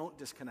when you don't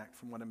disconnect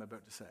from what I'm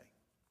about to say.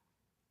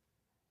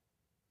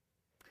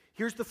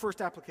 Here's the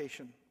first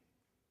application.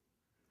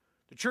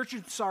 The church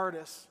in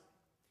Sardis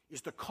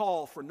is the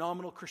call for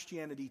nominal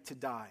Christianity to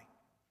die.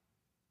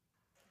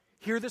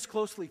 Hear this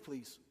closely,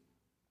 please.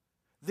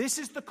 This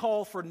is the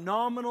call for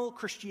nominal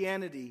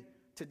Christianity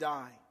to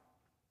die.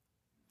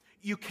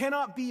 You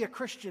cannot be a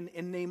Christian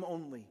in name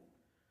only.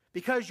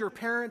 Because your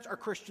parents are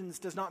Christians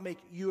does not make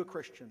you a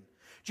Christian.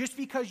 Just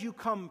because you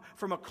come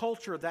from a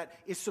culture that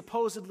is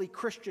supposedly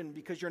Christian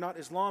because you're not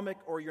Islamic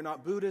or you're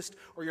not Buddhist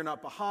or you're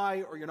not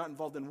Baha'i or you're not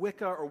involved in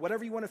Wicca or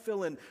whatever you want to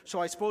fill in,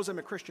 so I suppose I'm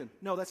a Christian.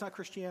 No, that's not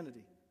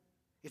Christianity.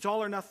 It's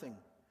all or nothing.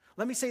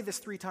 Let me say this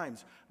 3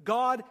 times.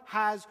 God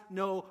has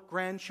no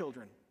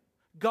grandchildren.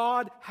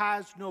 God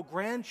has no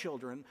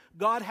grandchildren.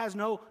 God has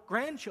no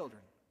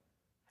grandchildren.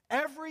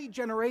 Every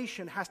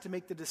generation has to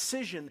make the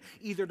decision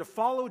either to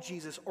follow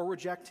Jesus or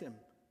reject him.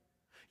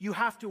 You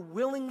have to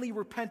willingly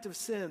repent of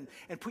sin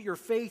and put your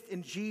faith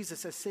in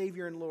Jesus as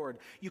Savior and Lord.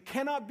 You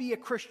cannot be a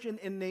Christian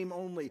in name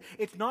only.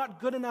 It's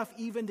not good enough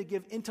even to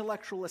give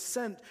intellectual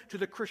assent to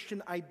the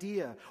Christian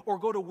idea or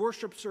go to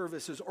worship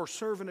services or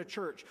serve in a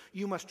church.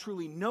 You must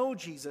truly know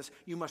Jesus.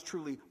 You must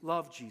truly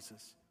love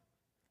Jesus.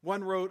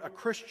 One wrote, a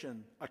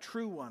Christian, a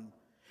true one,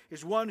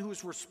 is one who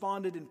has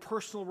responded in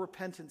personal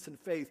repentance and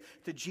faith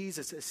to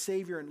Jesus as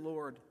Savior and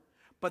Lord.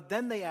 But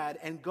then they add,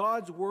 and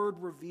God's word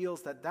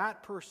reveals that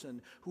that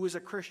person who is a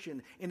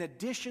Christian, in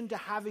addition to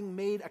having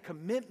made a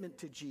commitment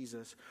to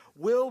Jesus,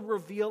 will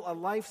reveal a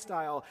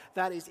lifestyle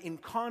that is in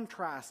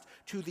contrast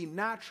to the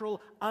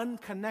natural,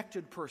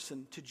 unconnected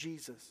person to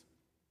Jesus.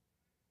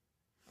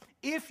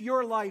 If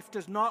your life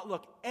does not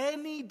look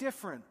any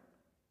different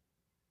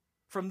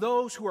from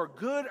those who are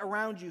good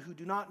around you who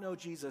do not know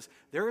Jesus,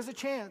 there is a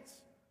chance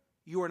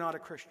you are not a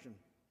Christian.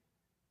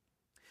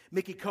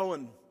 Mickey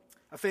Cohen,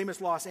 a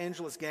famous Los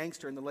Angeles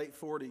gangster in the late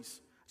 40s.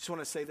 I just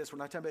want to say this, we're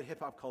not talking about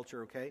hip-hop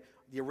culture, okay?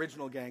 The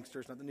original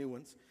gangsters, not the new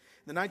ones.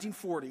 In the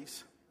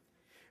 1940s,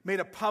 made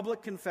a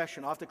public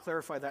confession. I'll have to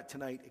clarify that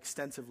tonight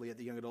extensively at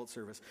the young adult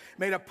service.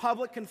 Made a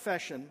public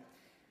confession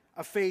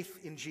of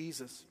faith in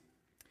Jesus.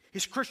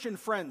 His Christian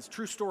friends,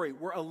 true story,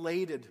 were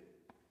elated.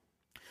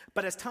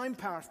 But as time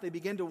passed, they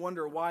began to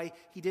wonder why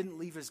he didn't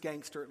leave his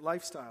gangster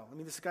lifestyle. I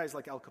mean, this guy's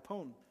like Al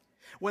Capone.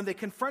 When they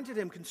confronted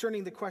him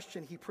concerning the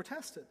question, he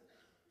protested.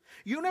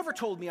 You never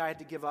told me I had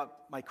to give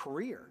up my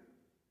career.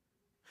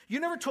 You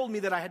never told me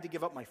that I had to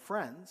give up my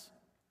friends.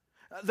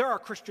 There are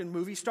Christian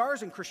movie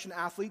stars and Christian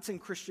athletes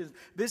and Christian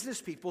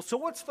business people. So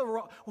what's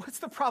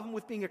the problem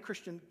with being a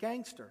Christian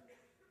gangster?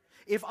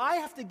 If I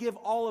have to give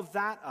all of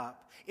that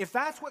up, if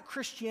that's what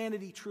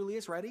Christianity truly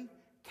is, ready?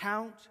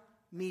 Count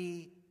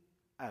me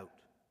out.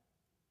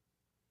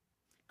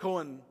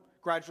 Cohen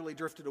gradually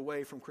drifted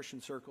away from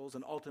Christian circles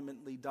and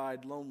ultimately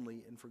died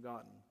lonely and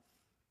forgotten.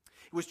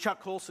 It was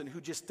Chuck Colson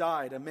who just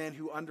died, a man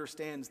who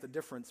understands the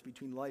difference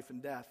between life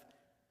and death,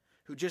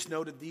 who just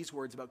noted these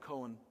words about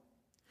Cohen.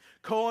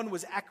 Cohen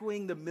was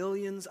echoing the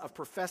millions of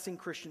professing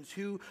Christians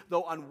who,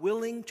 though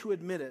unwilling to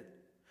admit it,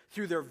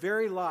 through their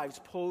very lives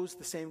posed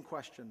the same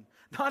question.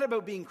 Not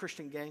about being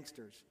Christian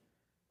gangsters.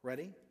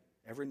 Ready?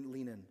 Everyone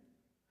lean in.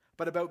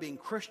 But about being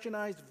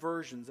Christianized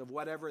versions of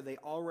whatever they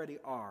already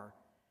are,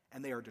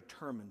 and they are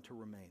determined to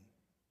remain.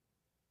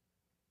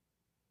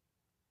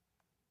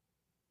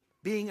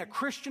 Being a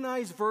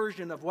Christianized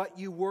version of what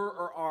you were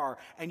or are,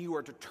 and you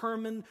are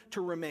determined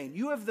to remain.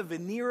 You have the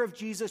veneer of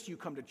Jesus, you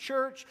come to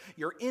church,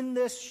 you're in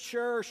this,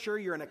 sure,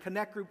 you're in a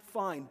connect group,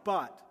 fine,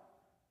 but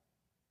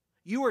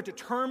you are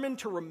determined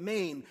to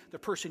remain the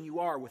person you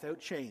are without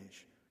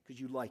change,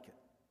 because you like it.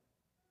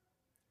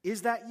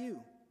 Is that you?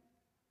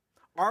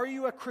 Are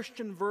you a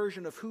Christian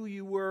version of who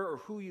you were or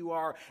who you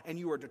are, and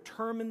you are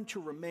determined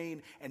to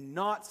remain and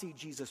not see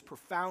Jesus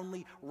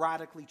profoundly,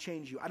 radically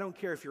change you? I don't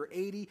care if you're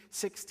 80,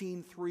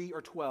 16, 3,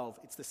 or 12.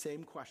 It's the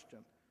same question.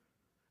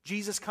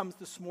 Jesus comes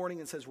this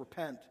morning and says,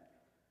 repent.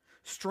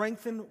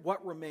 Strengthen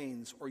what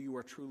remains, or you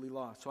are truly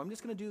lost. So I'm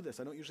just going to do this.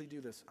 I don't usually do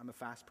this. I'm a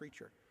fast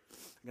preacher.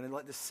 I'm going to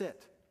let this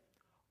sit.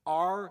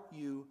 Are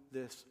you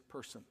this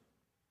person?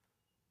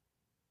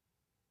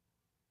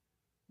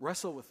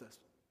 Wrestle with this.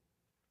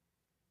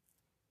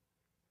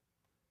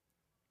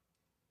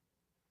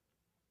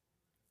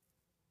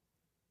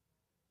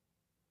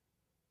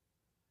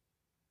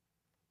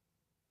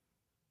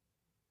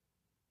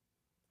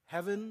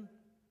 Heaven,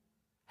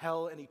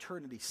 hell, and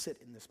eternity sit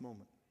in this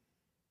moment.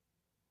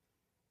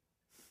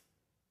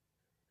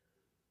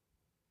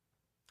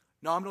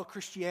 Nominal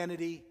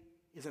Christianity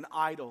is an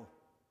idol.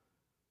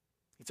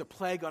 It's a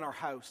plague on our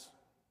house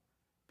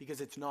because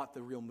it's not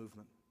the real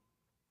movement.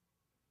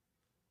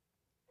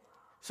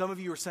 Some of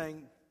you are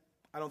saying,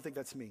 I don't think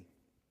that's me.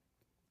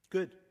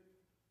 Good.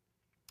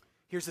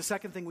 Here's the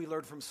second thing we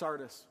learned from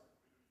Sardis.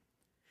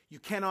 You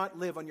cannot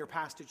live on your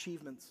past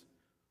achievements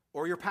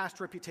or your past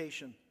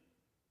reputation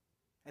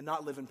and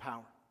not live in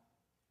power.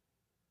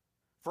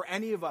 For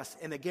any of us,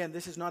 and again,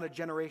 this is not a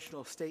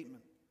generational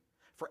statement,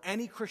 for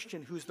any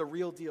Christian who's the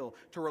real deal,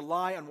 to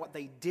rely on what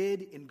they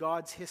did in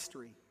God's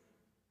history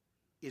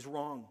is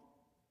wrong.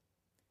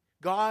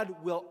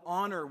 God will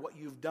honor what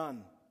you've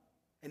done,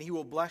 and He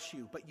will bless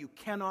you, but you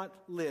cannot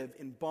live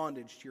in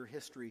bondage to your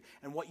history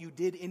and what you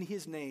did in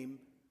His name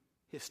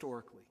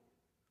historically.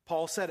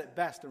 Paul said it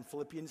best in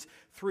Philippians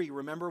 3.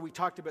 Remember, we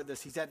talked about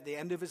this. He's at the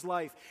end of his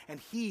life, and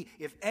he,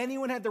 if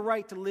anyone had the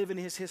right to live in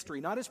his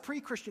history, not his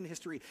pre-Christian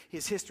history,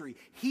 his history,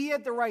 he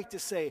had the right to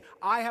say,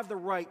 I have the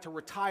right to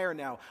retire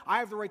now. I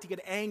have the right to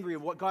get angry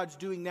at what God's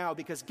doing now,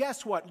 because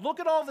guess what? Look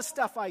at all the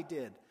stuff I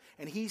did.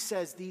 And he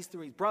says these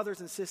three,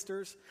 brothers and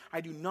sisters, I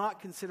do not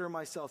consider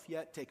myself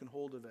yet taken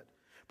hold of it.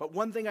 But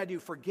one thing I do,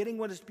 forgetting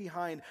what is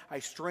behind, I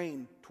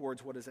strain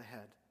towards what is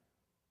ahead.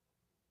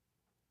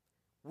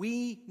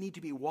 We need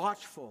to be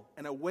watchful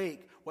and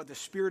awake what the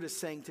Spirit is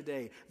saying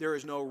today. There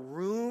is no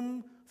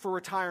room for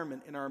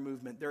retirement in our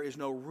movement. There is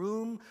no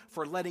room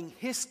for letting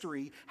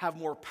history have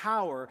more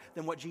power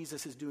than what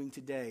Jesus is doing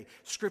today.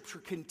 Scripture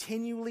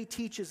continually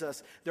teaches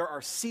us there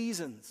are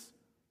seasons,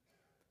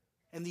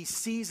 and these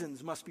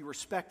seasons must be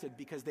respected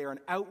because they are an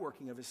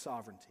outworking of His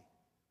sovereignty.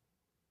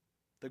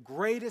 The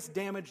greatest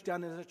damage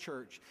done in a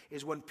church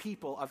is when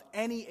people of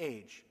any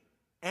age,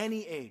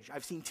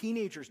 I've seen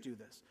teenagers do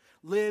this,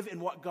 live in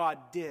what God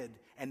did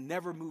and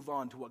never move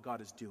on to what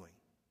God is doing.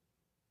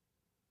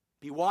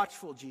 Be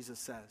watchful, Jesus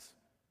says,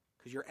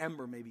 because your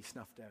ember may be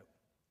snuffed out.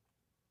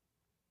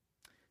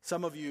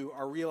 Some of you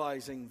are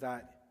realizing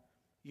that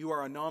you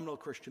are a nominal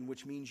Christian,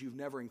 which means you've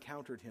never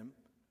encountered Him.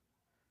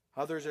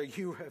 Others of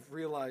you have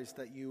realized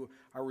that you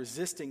are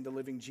resisting the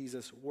living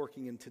Jesus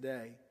working in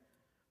today.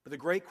 But the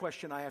great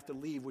question I have to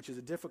leave, which is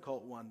a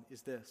difficult one,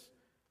 is this.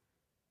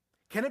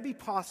 Can it be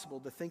possible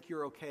to think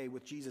you're okay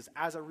with Jesus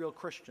as a real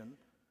Christian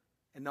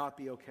and not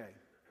be okay?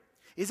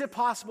 Is it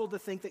possible to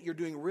think that you're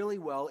doing really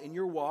well in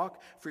your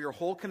walk for your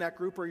whole connect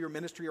group or your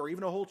ministry or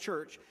even a whole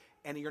church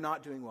and you're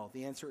not doing well?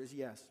 The answer is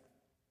yes.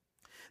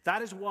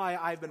 That is why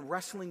I've been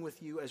wrestling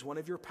with you as one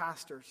of your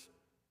pastors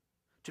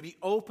to be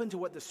open to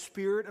what the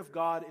Spirit of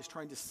God is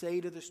trying to say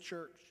to this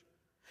church,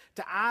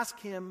 to ask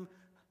Him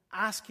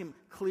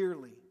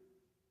clearly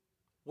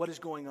what is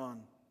going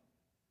on.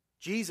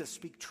 Jesus,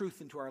 speak truth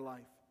into our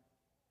life.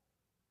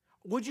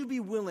 Would you be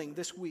willing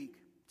this week,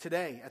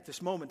 today, at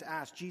this moment, to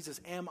ask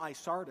Jesus, am I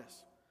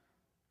Sardis?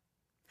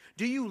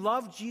 Do you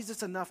love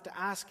Jesus enough to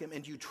ask Him,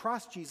 and do you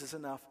trust Jesus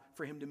enough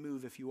for Him to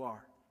move if you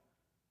are?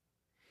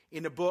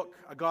 In a book,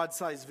 A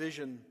God-Sized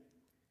Vision,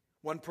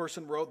 One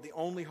person wrote, the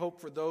only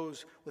hope for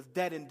those with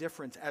dead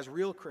indifference as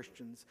real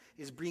Christians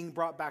is being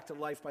brought back to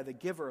life by the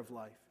giver of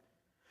life.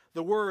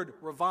 The word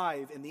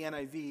revive in the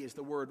NIV is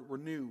the word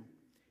renew.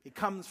 It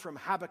comes from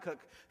Habakkuk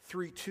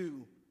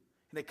 3:2,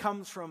 and it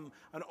comes from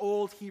an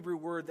old Hebrew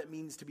word that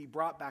means to be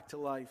brought back to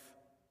life.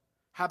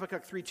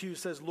 Habakkuk 3:2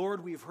 says,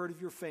 Lord, we have heard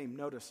of your fame.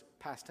 Notice,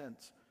 past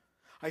tense.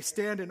 I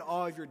stand in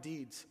awe of your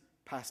deeds,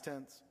 past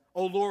tense.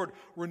 O Lord,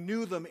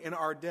 renew them in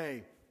our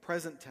day,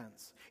 present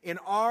tense. In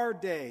our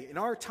day, in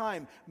our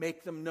time,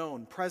 make them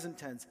known, present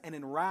tense. And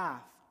in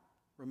wrath,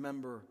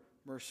 remember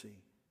mercy.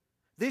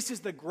 This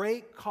is the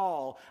great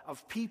call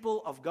of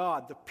people of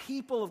God, the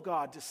people of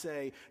God, to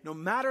say, no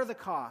matter the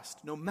cost,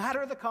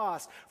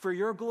 for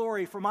your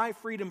glory, for my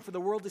freedom, for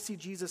the world to see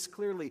Jesus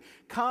clearly,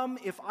 come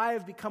if I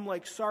have become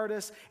like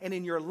Sardis, and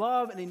in your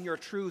love and in your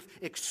truth,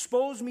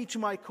 expose me to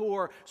my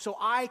core so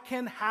I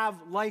can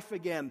have life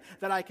again,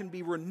 that I can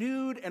be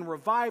renewed and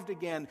revived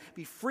again,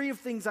 be free of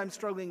things I'm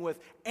struggling with,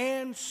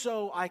 and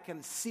so I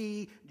can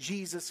see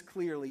Jesus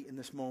clearly in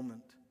this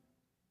moment.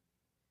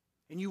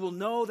 And you will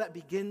know that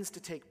begins to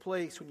take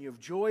place when you have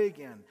joy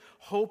again,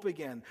 hope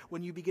again,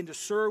 when you begin to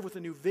serve with a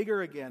new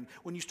vigor again,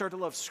 when you start to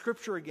love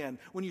Scripture again,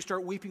 when you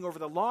start weeping over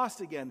the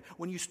lost again,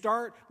 when you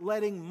start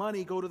letting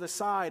money go to the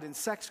side and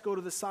sex go to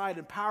the side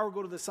and power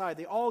go to the side.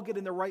 They all get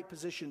in the right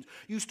positions.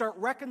 You start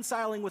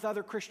reconciling with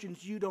other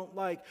Christians you don't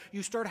like.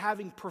 You start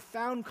having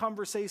profound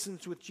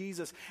conversations with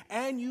Jesus,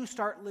 and you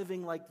start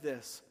living like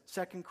this.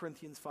 2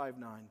 Corinthians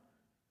 5:9.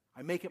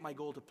 I make it my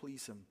goal to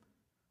please him,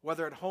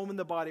 whether at home in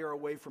the body or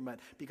away from it,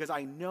 because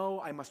I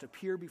know I must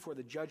appear before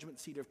the judgment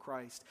seat of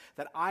Christ,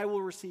 that I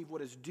will receive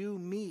what is due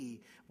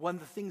me, one of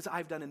the things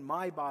I've done in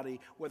my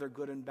body, whether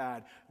good and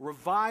bad.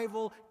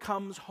 Revival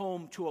comes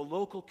home to a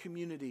local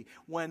community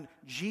when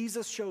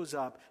Jesus shows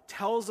up,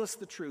 tells us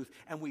the truth,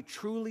 and we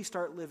truly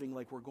start living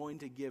like we're going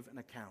to give an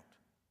account.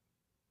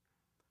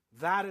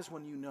 That is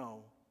when you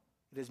know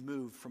it has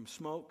moved from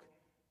smoke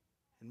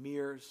and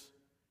mirrors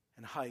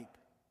and hype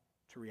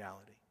to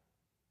reality.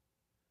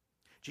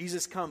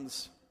 Jesus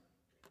comes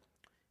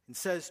and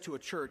says to a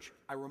church,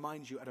 I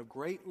remind you, out of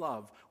great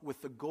love,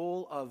 with the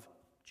goal of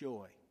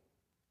joy.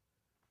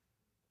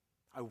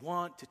 I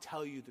want to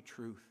tell you the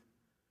truth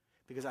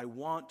because I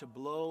want to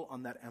blow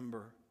on that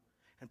ember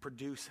and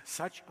produce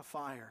such a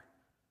fire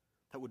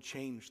that would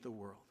change the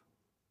world.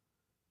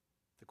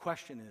 The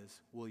question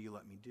is, will you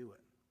let me do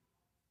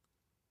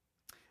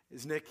it?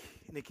 As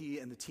Nikki,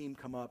 and the team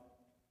come up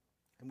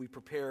and we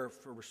prepare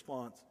for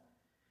response,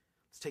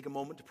 let's take a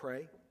moment to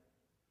pray.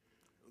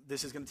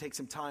 This is going to take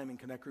some time in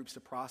Connect Groups to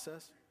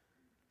process,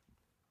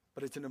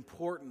 but it's an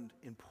important,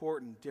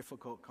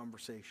 difficult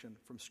conversation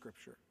from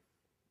Scripture.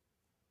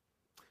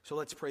 So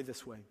let's pray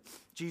this way.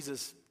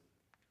 Jesus,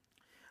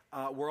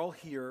 we're all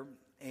here,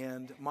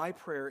 and my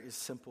prayer is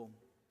simple.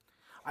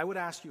 I would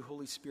ask you,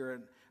 Holy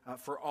Spirit,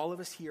 for all of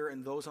us here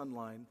and those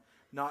online,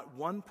 not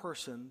one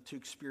person to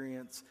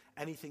experience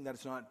anything that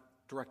is not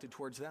directed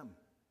towards them.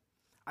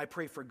 I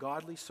pray for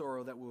godly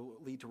sorrow that will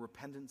lead to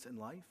repentance in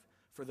life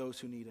for those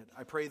who need it.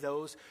 I pray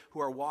those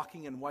who are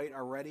walking in white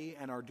already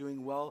and are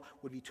doing well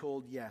would be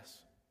told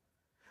yes.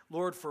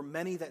 Lord, for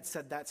many that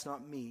said that's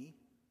not me,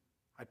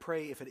 I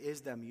pray if it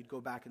is them, you'd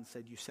go back and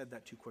said, you said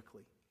that too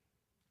quickly.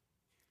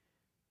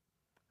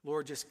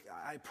 Lord,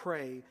 I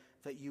pray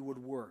that you would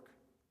work.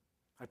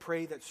 I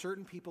pray that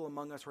certain people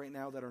among us right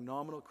now that are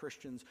nominal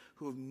Christians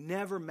who have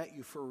never met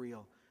you for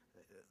real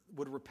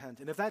would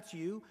repent. And if that's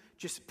you,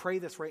 just pray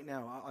this right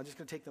now. I'm just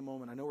going to take the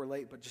moment. I know we're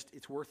late, but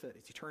it's worth it.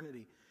 It's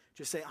eternity.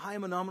 Just say, I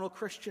am a nominal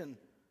Christian.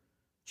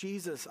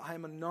 Jesus, I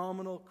am a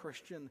nominal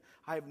Christian.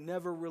 I have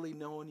never really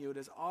known you. It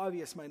is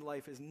obvious my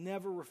life has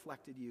never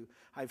reflected you.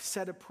 I've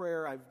said a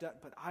prayer,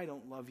 but I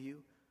don't love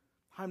you.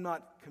 I'm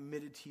not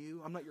committed to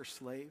you. I'm not your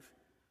slave.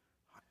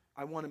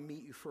 I want to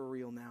meet you for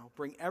real now.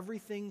 Bring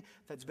everything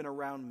that's been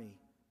around me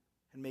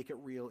and make it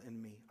real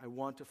in me. I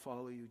want to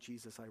follow you,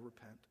 Jesus. I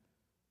repent.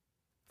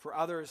 For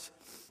others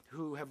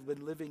who have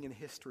been living in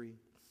history,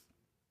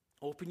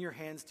 open your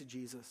hands to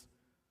Jesus.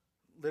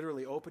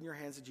 Literally, open your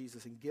hands to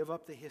Jesus and give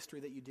up the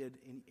history that you did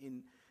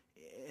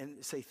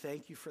and say,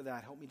 thank you for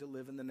that. Help me to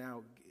live in the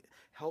now.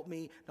 Help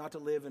me not to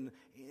live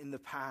in the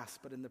past,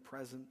 but in the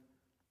present.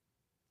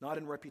 Not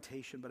in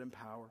reputation, but in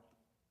power.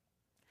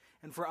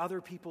 And for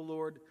other people,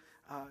 Lord,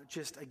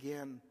 just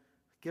again,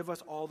 give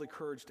us all the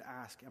courage to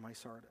ask, am I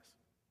Sardis?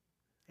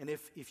 And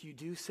if you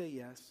do say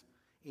yes,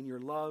 in your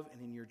love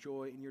and in your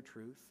joy and your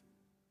truth,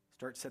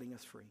 start setting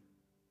us free.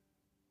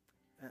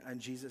 In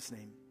Jesus'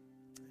 name,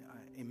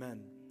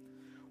 amen.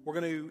 We're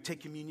going to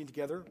take communion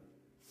together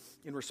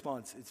in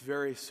response. It's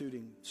very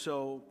suiting.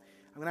 So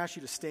I'm going to ask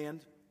you to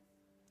stand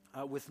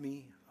with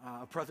me,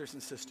 brothers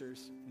and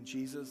sisters, in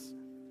Jesus.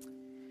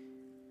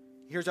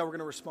 Here's how we're going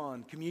to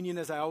respond. Communion,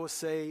 as I always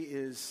say,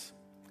 is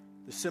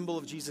the symbol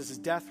of Jesus'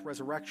 death,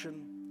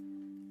 resurrection.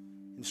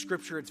 In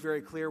Scripture, it's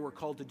very clear we're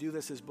called to do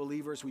this as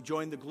believers. We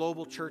join the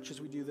global church as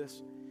we do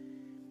this.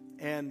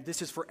 And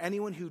this is for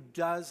anyone who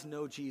does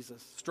know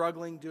Jesus,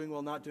 struggling, doing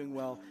well, not doing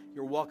well.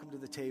 You're welcome to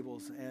the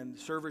tables. And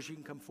servers, you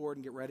can come forward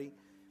and get ready.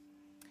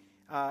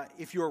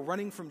 If you're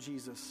running from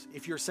Jesus,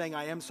 if you're saying,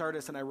 I am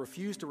Sardis and I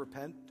refuse to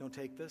repent, don't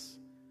take this.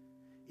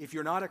 If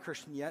you're not a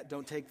Christian yet,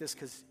 don't take this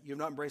because you've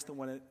not embraced the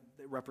one it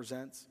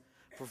represents.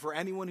 For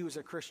anyone who is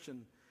a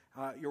Christian,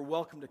 you're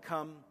welcome to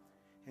come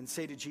and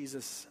say to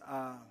Jesus,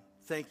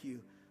 thank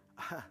you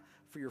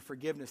for your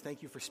forgiveness.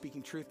 Thank you for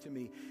speaking truth to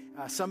me.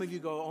 Some of you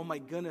go, oh my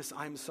goodness,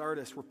 I'm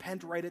Sardis.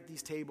 Repent right at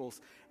these tables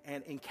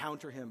and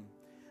encounter him.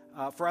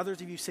 For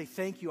others of you, say,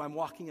 thank you, I'm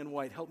walking in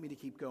white. Help me to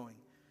keep going.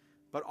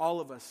 But all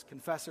of us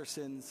confess our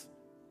sins,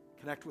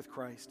 connect with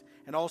Christ.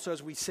 And also,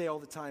 as we say all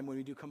the time when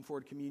we do come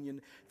forward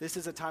communion, this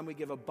is a time we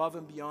give above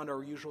and beyond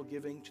our usual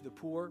giving to the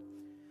poor,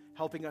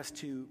 helping us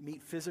to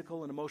meet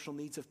physical and emotional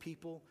needs of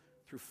people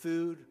through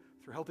food,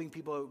 through helping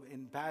people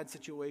in bad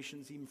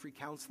situations, even free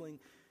counseling.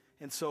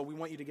 And so we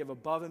want you to give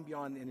above and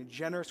beyond in a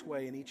generous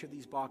way in each of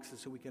these boxes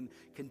so we can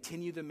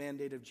continue the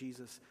mandate of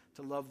Jesus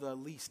to love the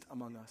least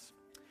among us.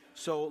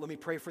 So let me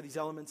pray for these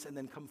elements and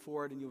then come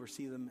forward and you'll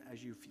receive them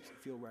as you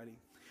feel ready.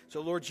 So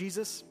Lord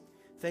Jesus,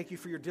 thank you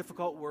for your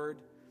difficult word.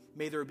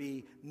 May there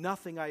be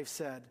nothing I've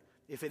said.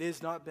 If it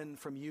has not been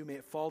from you, may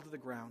it fall to the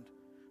ground.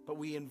 But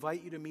we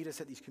invite you to meet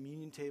us at these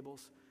communion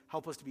tables.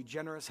 Help us to be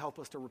generous. Help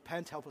us to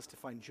repent. Help us to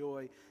find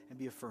joy and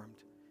be affirmed.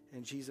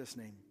 In Jesus'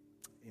 name,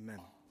 amen.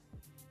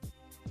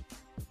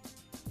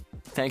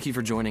 Thank you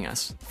for joining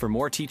us. For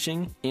more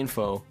teaching,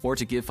 info, or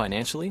to give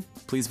financially,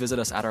 please visit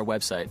us at our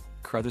website,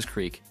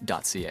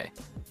 carutherscreek.ca.